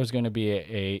we thought there was going to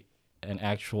be an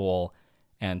actual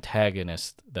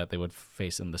antagonist that they would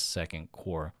face in the second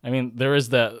core. I mean, there is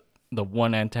the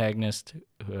one antagonist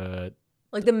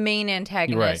like the main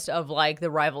antagonist of like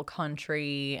the rival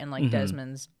country and like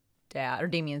Desmond's dad or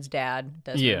Damien's dad,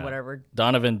 Desmond, whatever.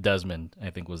 Donovan Desmond, I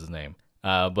think was his name.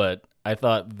 But I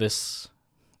thought this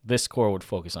core would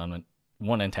focus on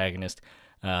one antagonist.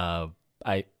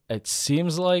 It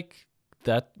seems like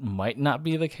that might not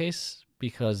be the case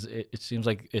because it seems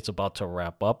like it's about to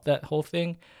wrap up that whole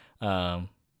thing.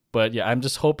 But yeah, I'm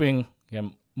just hoping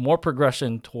more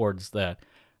progression towards that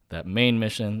main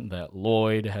mission that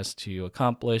Lloyd has to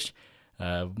accomplish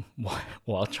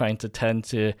while trying to tend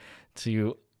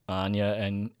to Anya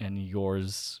and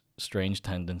Yor's strange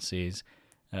tendencies.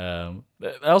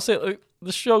 I'll say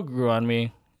the show grew on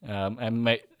me.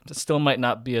 I still might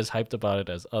not be as hyped about it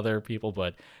as other people,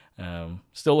 but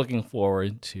still looking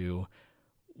forward to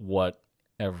what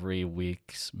every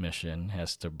week's mission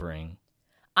has to bring.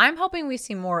 I'm hoping we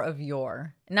see more of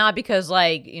Yor, not because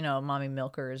like, mommy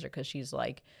milkers or because she's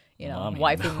like,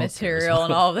 waifu material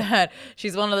and all that.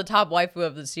 She's one of the top waifu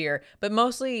of this year, but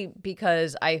mostly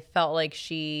because I felt like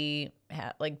she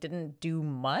didn't do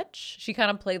much. She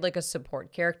kind of played like a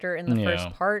support character in the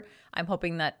first part. I'm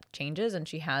hoping that changes and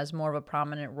she has more of a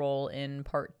prominent role in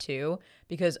Part 2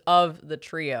 because of the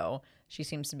trio. She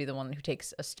seems to be the one who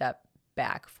takes a step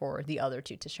back for the other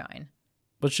 2 to shine.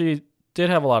 But she did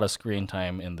have a lot of screen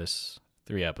time in this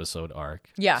 3-episode arc.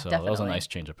 Yeah, so definitely. That was a nice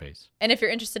change of pace. And if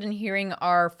you're interested in hearing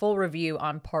our full review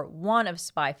on Part 1 of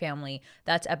Spy Family,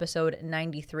 that's episode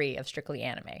 93 of Strictly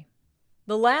Anime.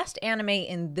 The last anime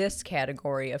in this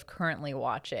category of currently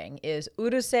watching is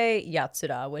Urusei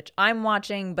Yatsura, which I'm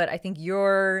watching, but I think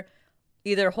you're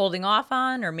either holding off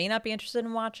on or may not be interested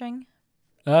in watching.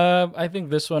 I think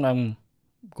this one I'm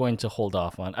going to hold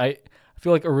off on. I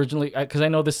feel like originally, because I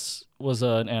know this was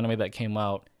an anime that came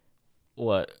out,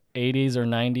 80s or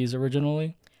 90s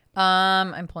originally?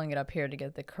 I'm pulling it up here to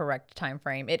get the correct time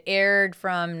frame. It aired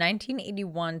from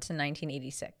 1981 to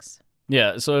 1986.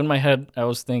 Yeah, so in my head, I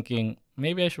was thinking,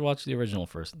 maybe I should watch the original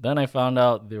first. Then I found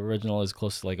out the original is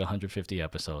close to like 150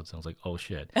 episodes. I was like, oh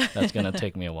shit, that's going to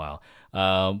take me a while.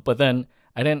 But then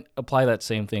I didn't apply that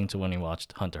same thing to when we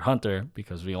watched Hunter x Hunter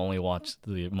because we only watched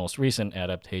the most recent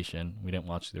adaptation. We didn't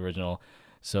watch the original.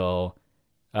 So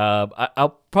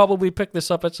I'll probably pick this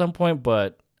up at some point,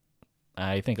 but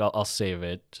I think I'll save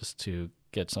it just to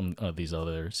get some of these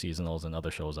other seasonals and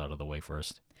other shows out of the way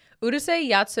first. Urusei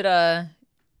Yatsura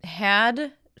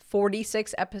had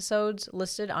 46 episodes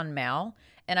listed on Mal,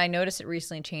 and I noticed it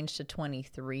recently changed to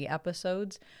 23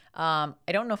 episodes. I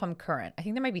don't know if I'm current. I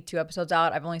think there might be 2 episodes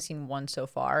out. I've only seen 1 so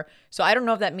far. So I don't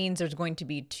know if that means there's going to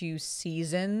be 2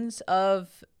 seasons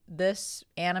of this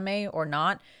anime or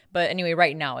not. But anyway,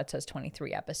 right now it says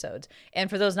 23 episodes. And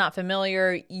for those not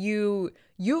familiar,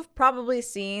 you've probably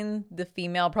seen the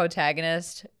female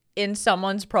protagonist in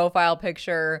someone's profile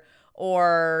picture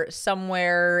or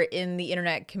somewhere in the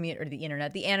internet community, or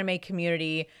the anime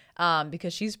community,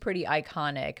 because she's pretty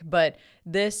iconic. But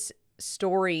this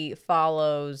story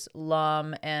follows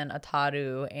Lum and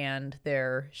Ataru and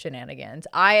their shenanigans.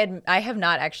 I have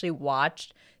not actually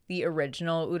watched the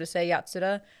original Urusei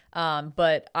Yatsura,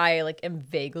 but I am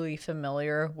vaguely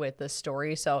familiar with the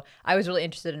story. So I was really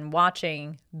interested in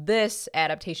watching this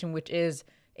adaptation, which is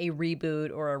a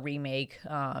reboot or a remake,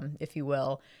 if you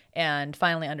will, and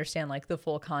finally understand the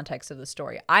full context of the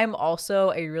story. I'm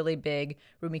also a really big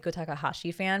Rumiko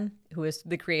Takahashi fan, who is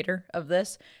the creator of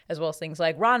this, as well as things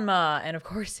like Ranma and of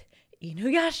course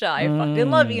Inuyasha. I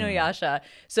fucking love Inuyasha.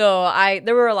 So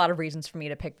there were a lot of reasons for me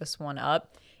to pick this one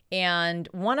up. And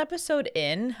 1 episode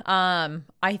in,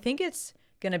 I think it's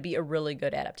going to be a really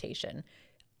good adaptation.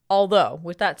 Although,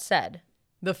 with that said,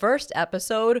 the first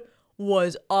episode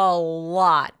was a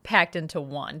lot packed into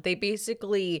one. They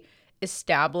basically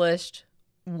established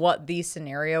what the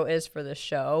scenario is for the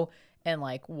show and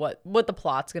what the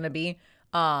plot's going to be.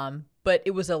 But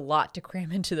it was a lot to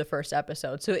cram into the first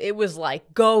episode. So it was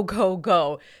go, go,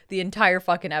 go the entire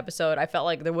fucking episode. I felt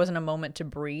like there wasn't a moment to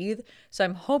breathe. So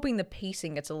I'm hoping the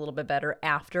pacing gets a little bit better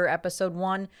after episode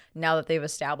 1, now that they've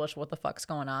established what the fuck's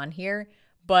going on here.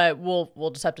 But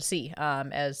we'll just have to see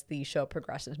as the show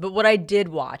progresses. But what I did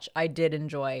watch, I did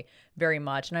enjoy very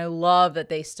much. And I love that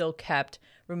they still kept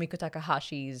Rumiko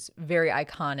Takahashi's very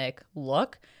iconic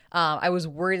look. I was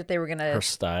worried that they were going to... Her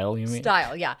style, you mean?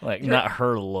 Style, yeah. Not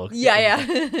her look.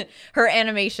 Yeah. Her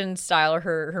animation style or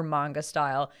her manga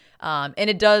style. And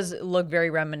it does look very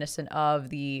reminiscent of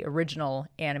the original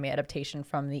anime adaptation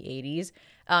from the 80s.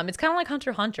 It's kind of like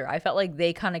Hunter x Hunter. I felt like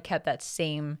they kind of kept that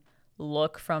same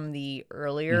look from the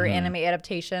earlier anime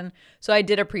adaptation. So I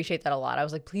did appreciate that a lot. I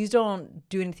was like, please don't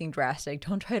do anything drastic.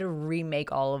 Don't try to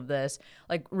remake all of this.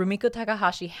 Rumiko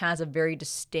Takahashi has a very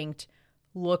distinct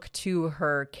look to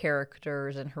her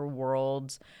characters and her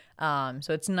worlds. So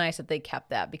it's nice that they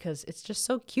kept that because it's just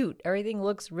so cute. Everything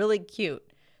looks really cute.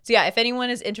 So yeah, if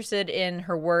anyone is interested in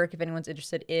her work, if anyone's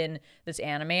interested in this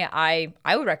anime, I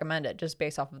would recommend it just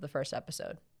based off of the first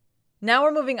episode. Now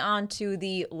we're moving on to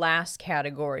the last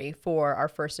category for our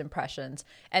first impressions,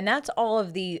 and that's all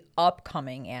of the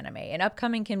upcoming anime. And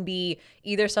upcoming can be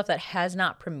either stuff that has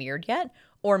not premiered yet,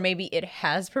 or maybe it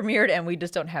has premiered and we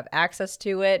just don't have access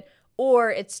to it,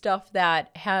 or it's stuff that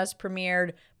has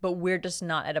premiered, but we're just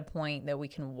not at a point that we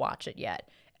can watch it yet.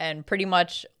 And pretty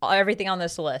much everything on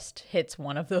this list hits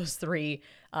one of those 3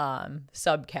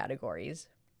 subcategories.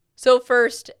 So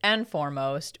first and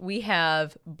foremost, we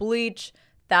have Bleach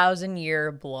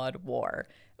 1,000-Year Blood War,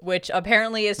 which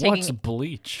apparently is taking... What's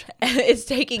Bleach? It's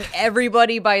taking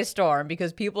everybody by storm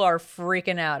because people are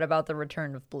freaking out about the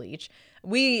return of Bleach.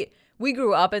 We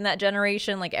grew up in that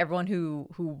generation, everyone who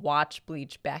watched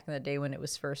Bleach back in the day when it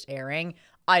was first airing.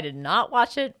 I did not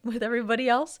watch it with everybody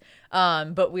else,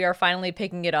 but we are finally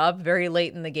picking it up very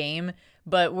late in the game.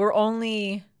 But we're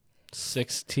only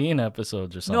 16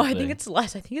 episodes or something. No, I think it's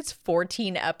less. I think it's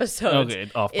 14 episodes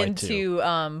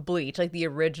into Bleach, the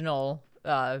original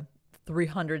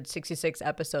 366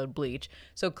 episode Bleach.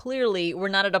 So clearly we're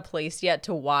not at a place yet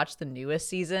to watch the newest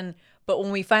season, but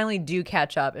when we finally do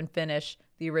catch up and finish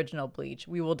the original Bleach,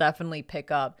 we will definitely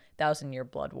pick up 1,000-Year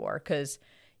Blood War because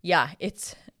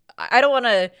I don't want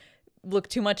to look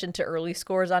too much into early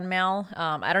scores on Mal.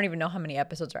 I don't even know how many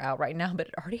episodes are out right now, but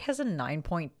it already has a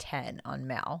 9.10 on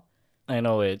Mal. I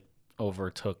know it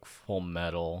overtook Full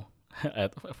Metal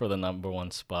for the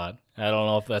 #1 spot. I don't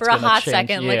know if that's going to change. For a hot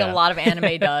second, a lot of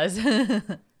anime does.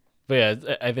 But yeah,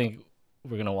 I think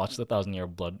we're going to watch the 1,000-Year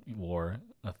Blood War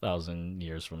 1,000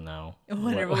 years from now.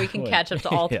 Whenever we can catch up to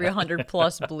all 300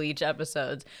 plus Bleach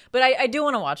episodes. But I do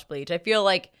want to watch Bleach. I feel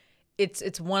like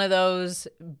it's one of those,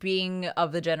 being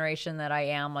of the generation that I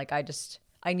am,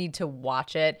 I need to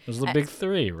watch it. It was the big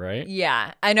 3, right?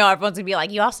 Yeah. I know everyone's going to be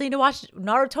like, you also need to watch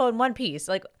Naruto and One Piece.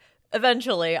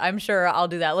 Eventually, I'm sure I'll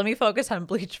do that. Let me focus on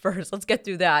Bleach first. Let's get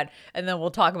through that, and then we'll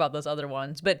talk about those other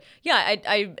ones. But yeah,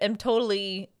 I am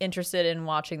totally interested in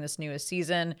watching this newest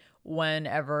season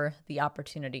whenever the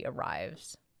opportunity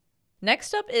arrives.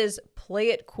 Next up is Play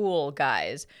It Cool,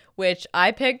 Guys, which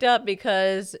I picked up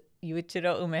because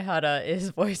Yuichiro Umehara is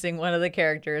voicing one of the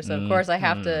characters. So, of course, I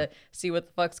have to see what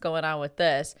the fuck's going on with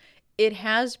this. It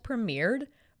has premiered,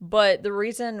 But the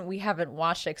reason we haven't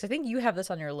watched it, because I think you have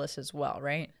this on your list as well,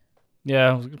 right?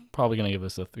 Yeah, I was probably going to give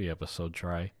this a 3-episode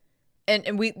try.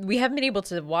 And we haven't been able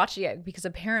to watch it yet because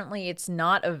apparently it's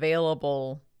not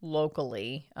available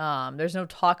locally. There's no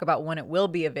talk about when it will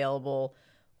be available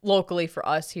locally for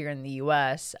us here in the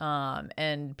US.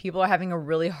 And people are having a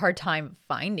really hard time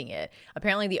finding it.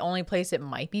 Apparently the only place it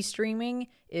might be streaming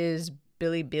is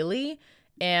Bilibili,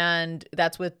 and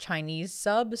that's with Chinese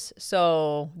subs.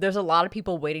 So there's a lot of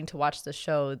people waiting to watch the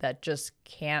show that just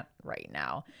can't right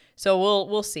now. So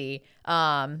we'll see.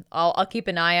 I'll keep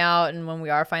an eye out, and when we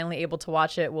are finally able to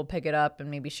watch it, we'll pick it up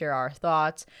and maybe share our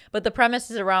thoughts. But the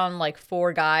premise is around like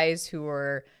 4 guys who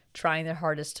are trying their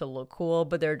hardest to look cool,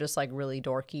 but they're just like really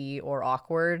dorky or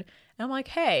awkward. And I'm like,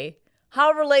 hey,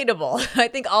 how relatable. I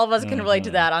think all of us can relate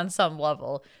to that on some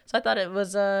level. So I thought it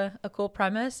was a cool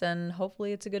premise, and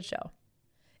hopefully it's a good show.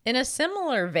 In a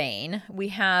similar vein, we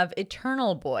have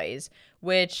Eternal Boys,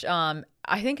 which I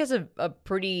think has a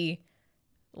pretty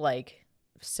like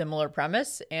similar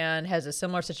premise and has a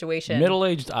similar situation.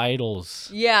 Middle-aged idols.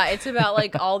 Yeah, it's about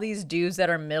like all these dudes that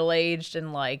are middle-aged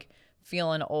and like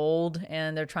feeling old,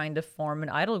 and they're trying to form an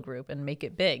idol group and make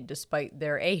it big despite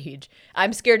their age.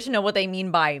 I'm scared to know what they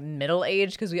mean by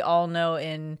middle-aged, because we all know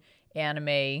in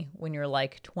anime, when you're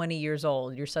like 20 years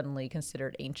old, you're suddenly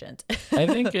considered ancient. I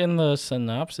think in the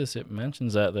synopsis it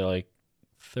mentions that they're like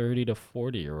 30 to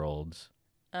 40-year-olds.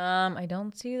 I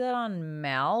don't see that on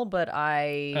Mal, but that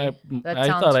I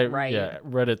sounds thought I right.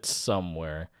 read it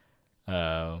somewhere.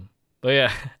 But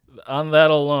yeah, on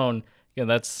that alone, again,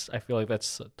 I feel like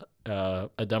that's a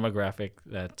demographic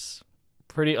that's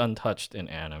pretty untouched in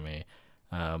anime.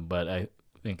 But I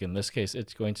think in this case,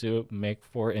 it's going to make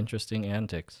for interesting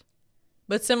antics.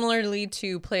 But similarly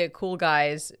to Play It Cool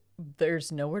Guys,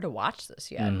 there's nowhere to watch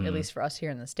this yet, at least for us here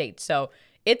in the States. So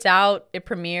it's out. It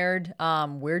premiered.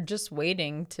 We're just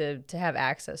waiting to have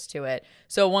access to it.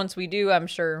 So once we do, I'm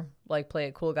sure like Play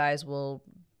It Cool Guys will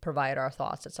provide our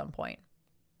thoughts at some point.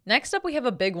 Next up, we have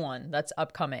a big one that's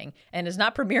upcoming and is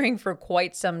not premiering for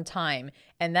quite some time,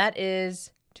 and that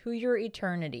is To Your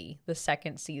Eternity, the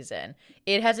 2nd season.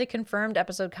 It has a confirmed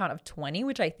episode count of 20,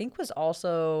 which I think was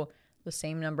also the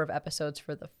same number of episodes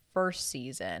for the 1st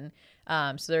season.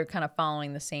 So they're kind of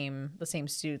following the same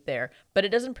suit there. But it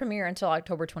doesn't premiere until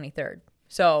October 23rd.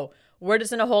 So we're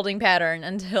just in a holding pattern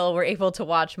until we're able to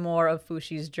watch more of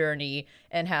Fushi's journey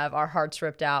and have our hearts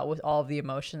ripped out with all of the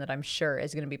emotion that I'm sure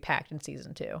is going to be packed in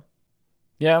season 2.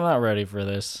 Yeah, I'm not ready for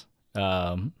this.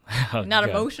 Not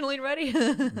emotionally ready?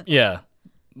 Yeah.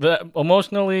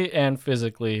 Emotionally and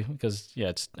physically, because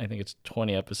I think it's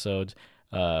 20 episodes.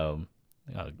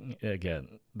 Again,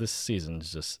 this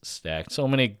season's just stacked. So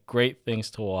many great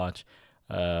things to watch,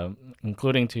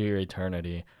 including To Your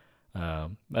Eternity.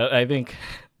 I think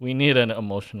we need an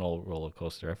emotional roller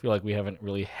coaster. I feel like we haven't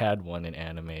really had one in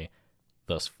anime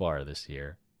thus far this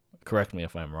year. Correct me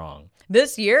if I'm wrong.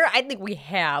 This year, I think we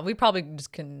have. We probably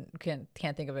just can't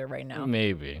think of it right now.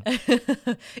 Maybe.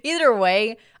 Either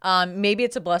way, maybe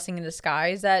it's a blessing in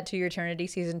disguise that To Your Eternity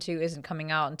season 2 isn't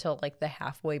coming out until like the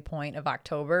halfway point of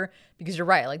October, because you're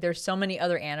right. Like there's so many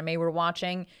other anime we're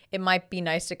watching. It might be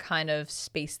nice to kind of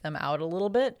space them out a little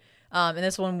bit. And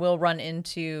this one will run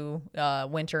into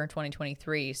winter in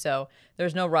 2023, so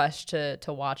there's no rush to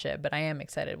watch it, but I am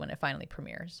excited when it finally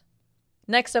premieres.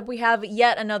 Next up, we have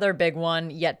yet another big one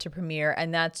yet to premiere,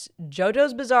 and that's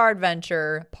JoJo's Bizarre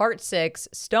Adventure Part 6,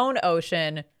 Stone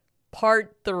Ocean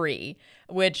Part 3,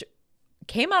 which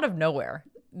came out of nowhere.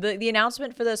 The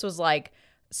announcement for this was like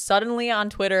suddenly on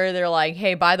Twitter. They're like,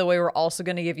 hey, by the way, we're also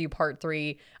going to give you Part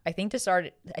 3, I think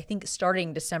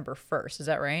starting December 1st. Is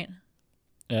that right?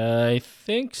 I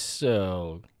think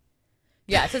so.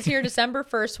 Yeah, it says here December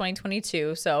 1st,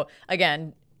 2022. So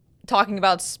again, talking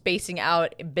about spacing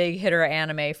out big hitter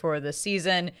anime for the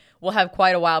season. We'll have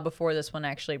quite a while before this one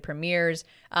actually premieres,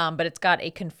 but it's got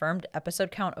a confirmed episode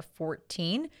count of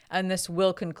 14, and this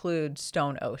will conclude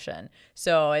Stone Ocean.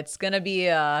 So it's going to be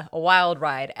a wild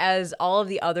ride, as all of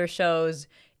the other shows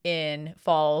in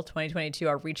fall 2022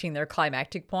 are reaching their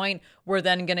climactic point. We're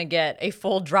then going to get a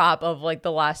full drop of like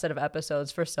the last set of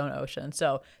episodes for Stone Ocean.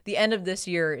 So the end of this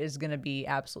year is going to be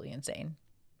absolutely insane.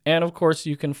 And of course,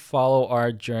 you can follow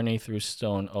our journey through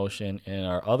Stone Ocean in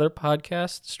our other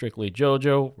podcast, Strictly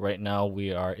JoJo. Right now,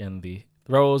 we are in the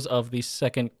throes of the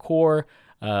second core.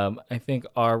 I think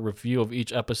our review of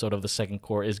each episode of the second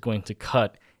core is going to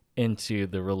cut into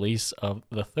the release of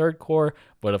the third core.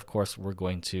 But of course, we're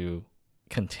going to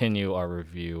continue our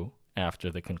review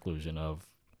after the conclusion of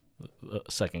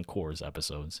second course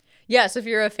episodes. Yes, if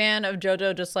you're a fan of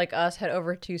JoJo just like us, head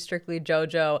over to Strictly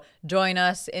JoJo. Join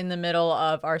us in the middle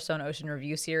of our Stone Ocean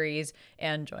review series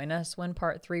and join us when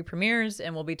part 3 premieres,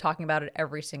 and we'll be talking about it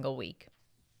every single week.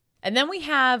 And then we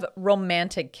have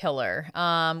Romantic Killer,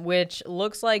 which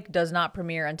looks like does not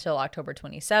premiere until October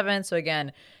 27th. So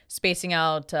again, spacing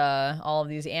out all of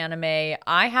these anime.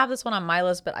 I have this one on my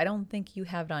list, but I don't think you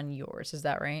have it on yours. Is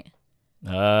that right?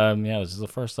 Yeah, this is the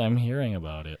first time hearing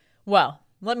about it. Well,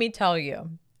 let me tell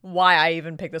you why I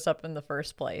even picked this up in the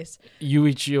first place.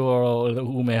 Yuichiro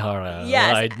Umehara.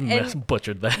 Yes, I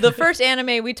butchered that. The first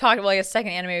anime we talked about, like a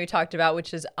second anime we talked about,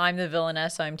 which is I'm the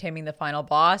Villainess, I'm Taming the Final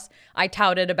Boss. I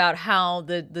touted about how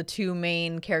the two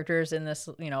main characters in this,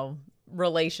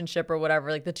 relationship or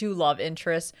whatever, like the two love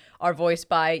interests are voiced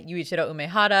by Yuichiro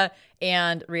Umehara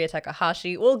and Rie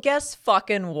Takahashi. Well, guess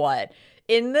fucking what?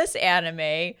 In this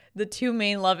anime, the two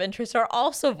main love interests are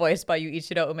also voiced by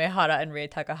Yuichiro Umehara and Rie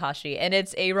Takahashi, and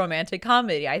it's a romantic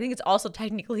comedy. I think it's also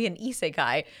technically an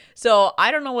isekai. So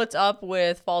I don't know what's up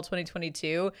with fall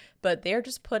 2022, but they're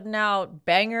just putting out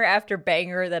banger after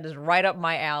banger that is right up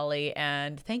my alley,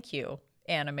 and thank you,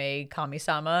 anime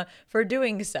Kami-sama, for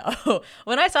doing so.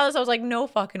 When I saw this, I was like, no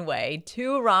fucking way.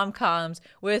 2 rom-coms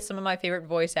with some of my favorite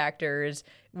voice actors,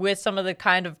 with some of the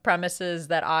kind of premises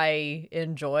that I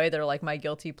enjoy. They're like my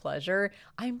guilty pleasure.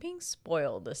 I'm being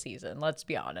spoiled this season, let's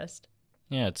be honest.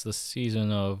 Yeah, it's the season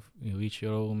of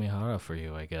Yuichiro Umehara for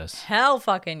you, I guess. Hell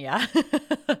fucking yeah.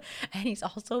 And he's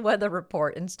also Weather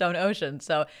Report in Stone Ocean,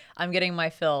 so I'm getting my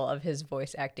fill of his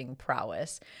voice acting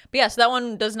prowess. But yeah, so that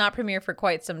one does not premiere for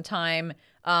quite some time.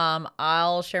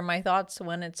 I'll share my thoughts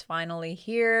when it's finally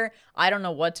here. I don't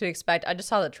know what to expect. I just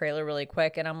saw the trailer really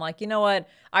quick, and I'm like, you know what?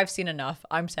 I've seen enough.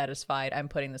 I'm satisfied. I'm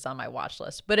putting this on my watch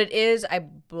list. But it is, I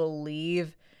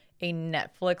believe, a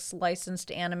Netflix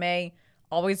licensed anime.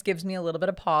 Always gives me a little bit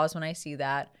of pause when I see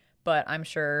that, but I'm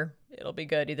sure it'll be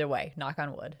good either way, knock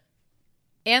on wood.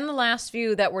 And the last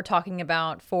few that we're talking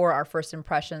about for our first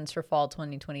impressions for fall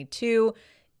 2022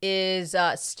 is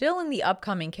still in the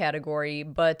upcoming category,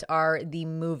 but are the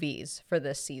movies for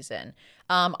this season.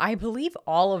 I believe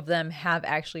all of them have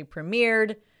actually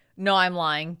premiered. No, I'm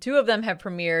lying. 2 of them have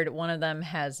premiered. 1 of them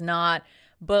has not.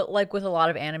 But like with a lot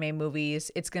of anime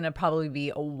movies, it's going to probably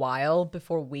be a while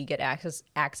before we get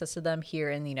access to them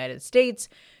here in the United States.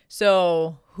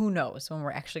 So who knows when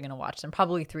we're actually going to watch them?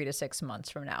 Probably 3 to 6 months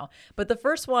from now. But the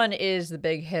first one is the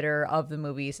big hitter of the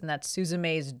movies, and that's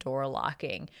Suzume's Door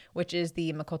Locking, which is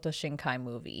the Makoto Shinkai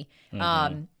movie.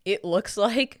 Mm-hmm. It looks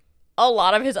like a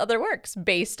lot of his other works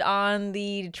based on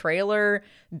the trailer,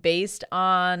 based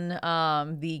on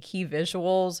the key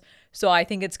visuals. So I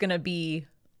think it's going to be,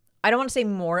 I don't want to say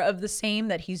more of the same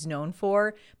that he's known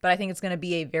for, but I think it's going to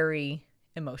be a very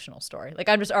emotional story. Like,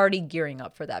 I'm just already gearing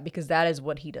up for that because that is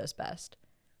what he does best.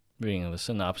 Reading the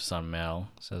synopsis on Mal,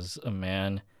 says a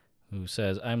man who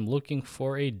says, I'm looking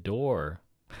for a door.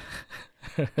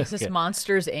 Is this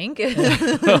Monsters, Inc.?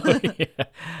 Oh,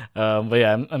 yeah. But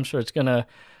yeah, I'm sure it's going to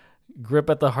grip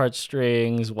at the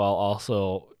heartstrings while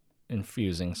also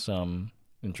infusing some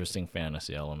interesting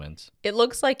fantasy elements. It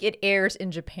looks like it airs in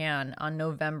Japan on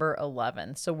November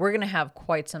 11th. So we're going to have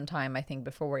quite some time, I think,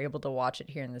 before we're able to watch it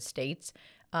here in the States.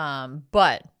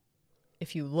 But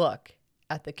if you look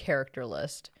at the character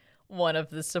list, one of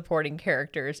the supporting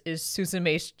characters is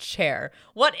Suzume's chair.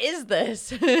 What is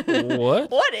this? What?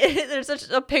 What is, there's such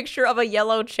a picture of a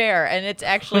yellow chair, and it's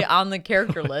actually on the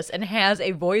character list and has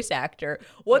a voice actor.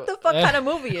 What the fuck kind of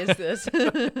movie is this?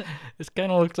 This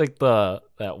kind of looks like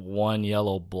that one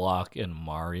yellow block in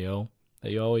Mario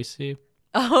that you always see.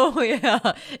 Oh,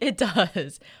 yeah, it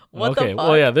does. What the fuck?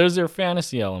 Well, yeah, there's your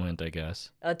fantasy element, I guess.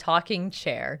 A talking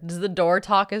chair. Does the door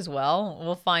talk as well?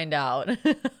 We'll find out.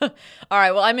 All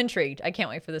right, well, I'm intrigued. I can't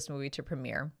wait for this movie to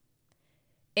premiere.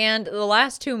 And the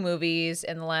last 2 movies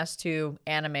and the last 2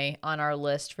 anime on our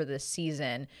list for this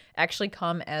season actually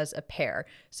come as a pair.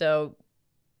 So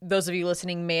those of you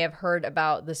listening may have heard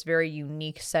about this very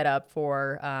unique setup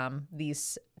for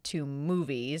these 2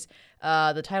 movies.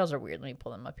 The titles are weird. Let me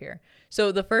pull them up here.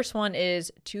 So the first one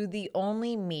is To the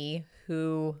Only Me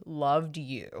Who Loved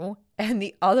You. And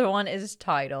the other one is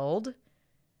titled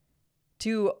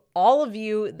To All of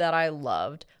You That I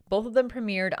Loved. Both of them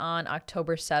premiered on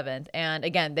October 7th. And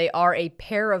again, they are a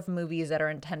pair of movies that are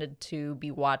intended to be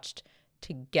watched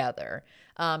together.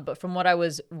 But from what I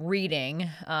was reading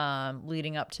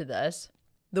leading up to this,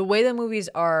 the way the movies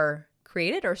are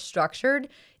created or structured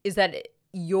is that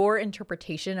your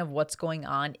interpretation of what's going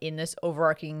on in this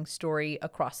overarching story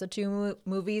across the 2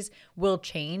 movies will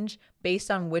change based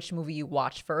on which movie you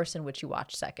watch first and which you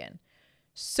watch second.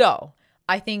 So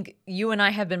I think you and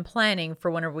I have been planning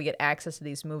for whenever we get access to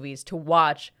these movies to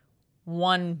watch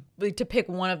to pick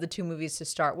one of the two movies to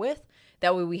start with.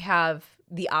 That way we have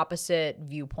the opposite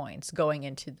viewpoints going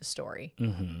into the story.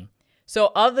 Mm-hmm.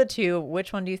 So of the two,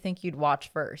 which one do you think you'd watch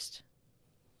first?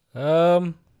 I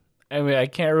mean, I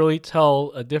can't really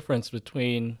tell a difference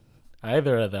between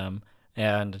either of them,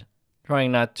 and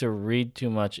trying not to read too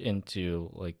much into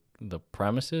like the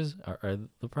premises. Are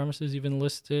the premises even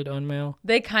listed on mail?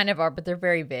 They kind of are, but they're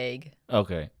very vague.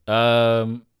 Okay.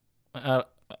 I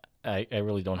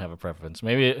really don't have a preference.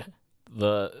 Maybe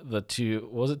the two,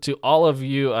 was it To All of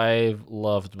You I've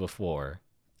Loved Before?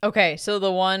 Okay, so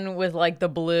the one with like the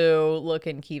blue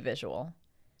looking key visual.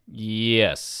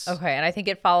 Yes. Okay, and I think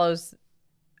it follows.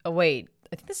 Oh wait,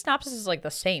 I think the synopsis is like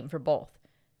the same for both.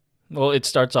 Well, it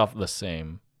starts off the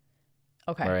same,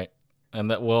 Okay. right? And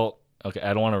that, well, okay,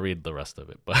 I don't want to read the rest of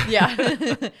it, but Yeah.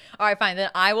 All right, fine. Then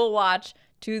I will watch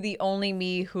To the Only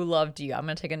Me Who Loved You. I'm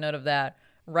gonna take a note of that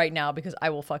right now because I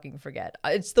will fucking forget.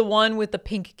 It's the one with the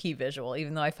pink key visual,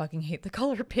 even though I fucking hate the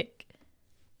color pink.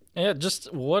 yeah,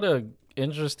 just what a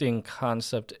interesting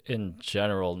concept in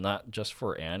general, not just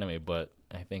for anime, but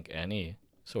I think any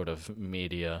sort of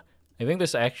media. I think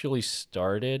this actually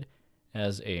started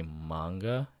as a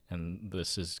manga, and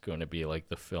this is going to be like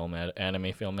the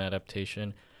anime film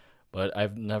adaptation. But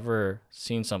I've never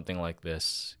seen something like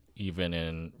this, even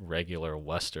in regular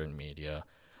Western media.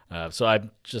 So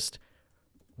I'm just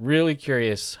really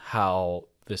curious how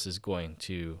this is going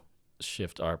to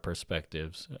shift our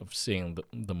perspectives of seeing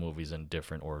the movies in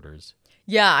different orders.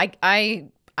 Yeah,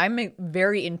 I'm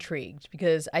very intrigued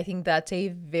because I think that's a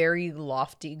very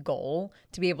lofty goal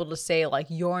to be able to say like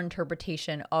your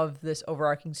interpretation of this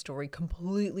overarching story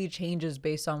completely changes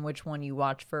based on which one you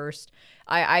watch first.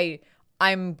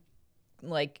 I'm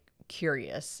like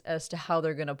curious as to how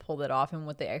they're gonna pull that off and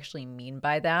what they actually mean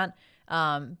by that.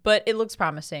 But it looks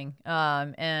promising.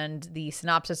 And the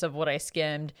synopsis of what I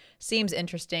skimmed seems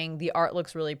interesting. The art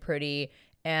looks really pretty,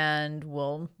 and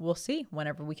we'll see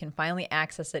whenever we can finally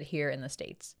access it here in the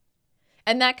States.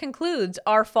 And that concludes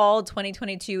our fall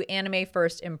 2022 anime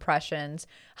first impressions.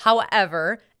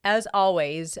 However, as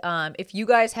always, if you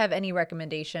guys have any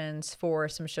recommendations for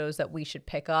some shows that we should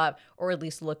pick up or at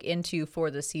least look into for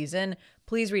the season,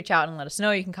 please reach out and let us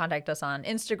know. You can contact us on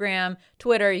Instagram,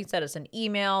 Twitter. You can send us an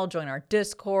email, join our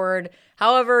Discord.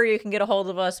 However you can get a hold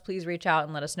of us, please reach out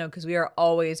and let us know because we are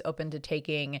always open to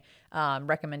taking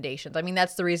recommendations. I mean,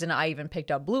 that's the reason I even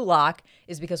picked up Blue Lock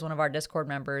is because one of our Discord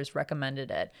members recommended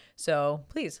it. So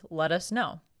please let us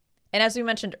know. And as we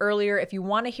mentioned earlier, if you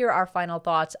want to hear our final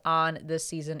thoughts on this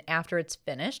season after it's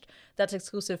finished, that's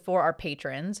exclusive for our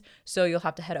patrons. So you'll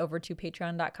have to head over to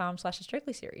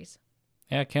patreon.com/strictlyseries.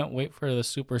 Yeah, I can't wait for the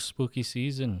super spooky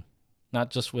season.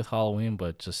 Not just with Halloween,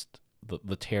 but just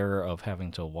the terror of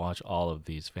having to watch all of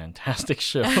these fantastic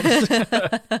shows.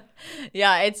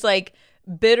 Yeah, it's like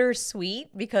bittersweet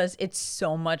because it's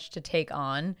so much to take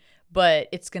on, but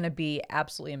it's going to be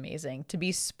absolutely amazing to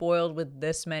be spoiled with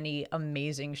this many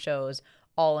amazing shows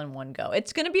all in one go.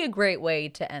 It's going to be a great way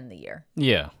to end the year.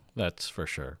 Yeah, that's for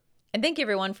sure. And thank you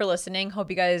everyone for listening. Hope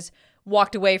you guys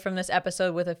walked away from this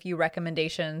episode with a few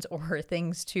recommendations or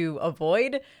things to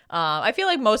avoid. I feel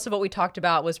like most of what we talked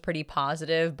about was pretty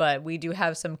positive, but we do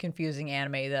have some confusing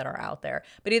anime that are out there.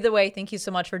 But either way, thank you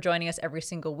so much for joining us every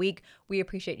single week. We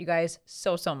appreciate you guys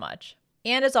so much.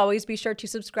 And as always, be sure to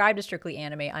subscribe to Strictly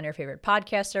Anime on your favorite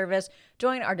podcast service.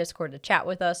 Join our Discord to chat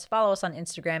with us. Follow us on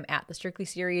Instagram at The Strictly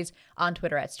Series, on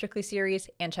Twitter at Strictly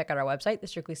Series, and check out our website,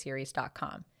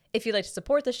 thestrictlyseries.com. If you'd like to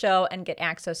support the show and get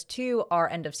access to our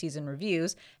end of season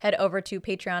reviews, head over to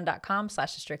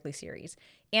patreon.com/strictlyseries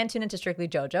and tune into Strictly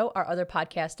JoJo, our other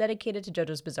podcast dedicated to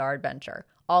JoJo's Bizarre Adventure.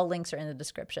 All links are in the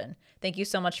description. Thank you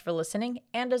so much for listening.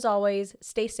 And as always,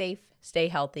 stay safe, stay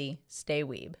healthy, stay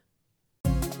weeb.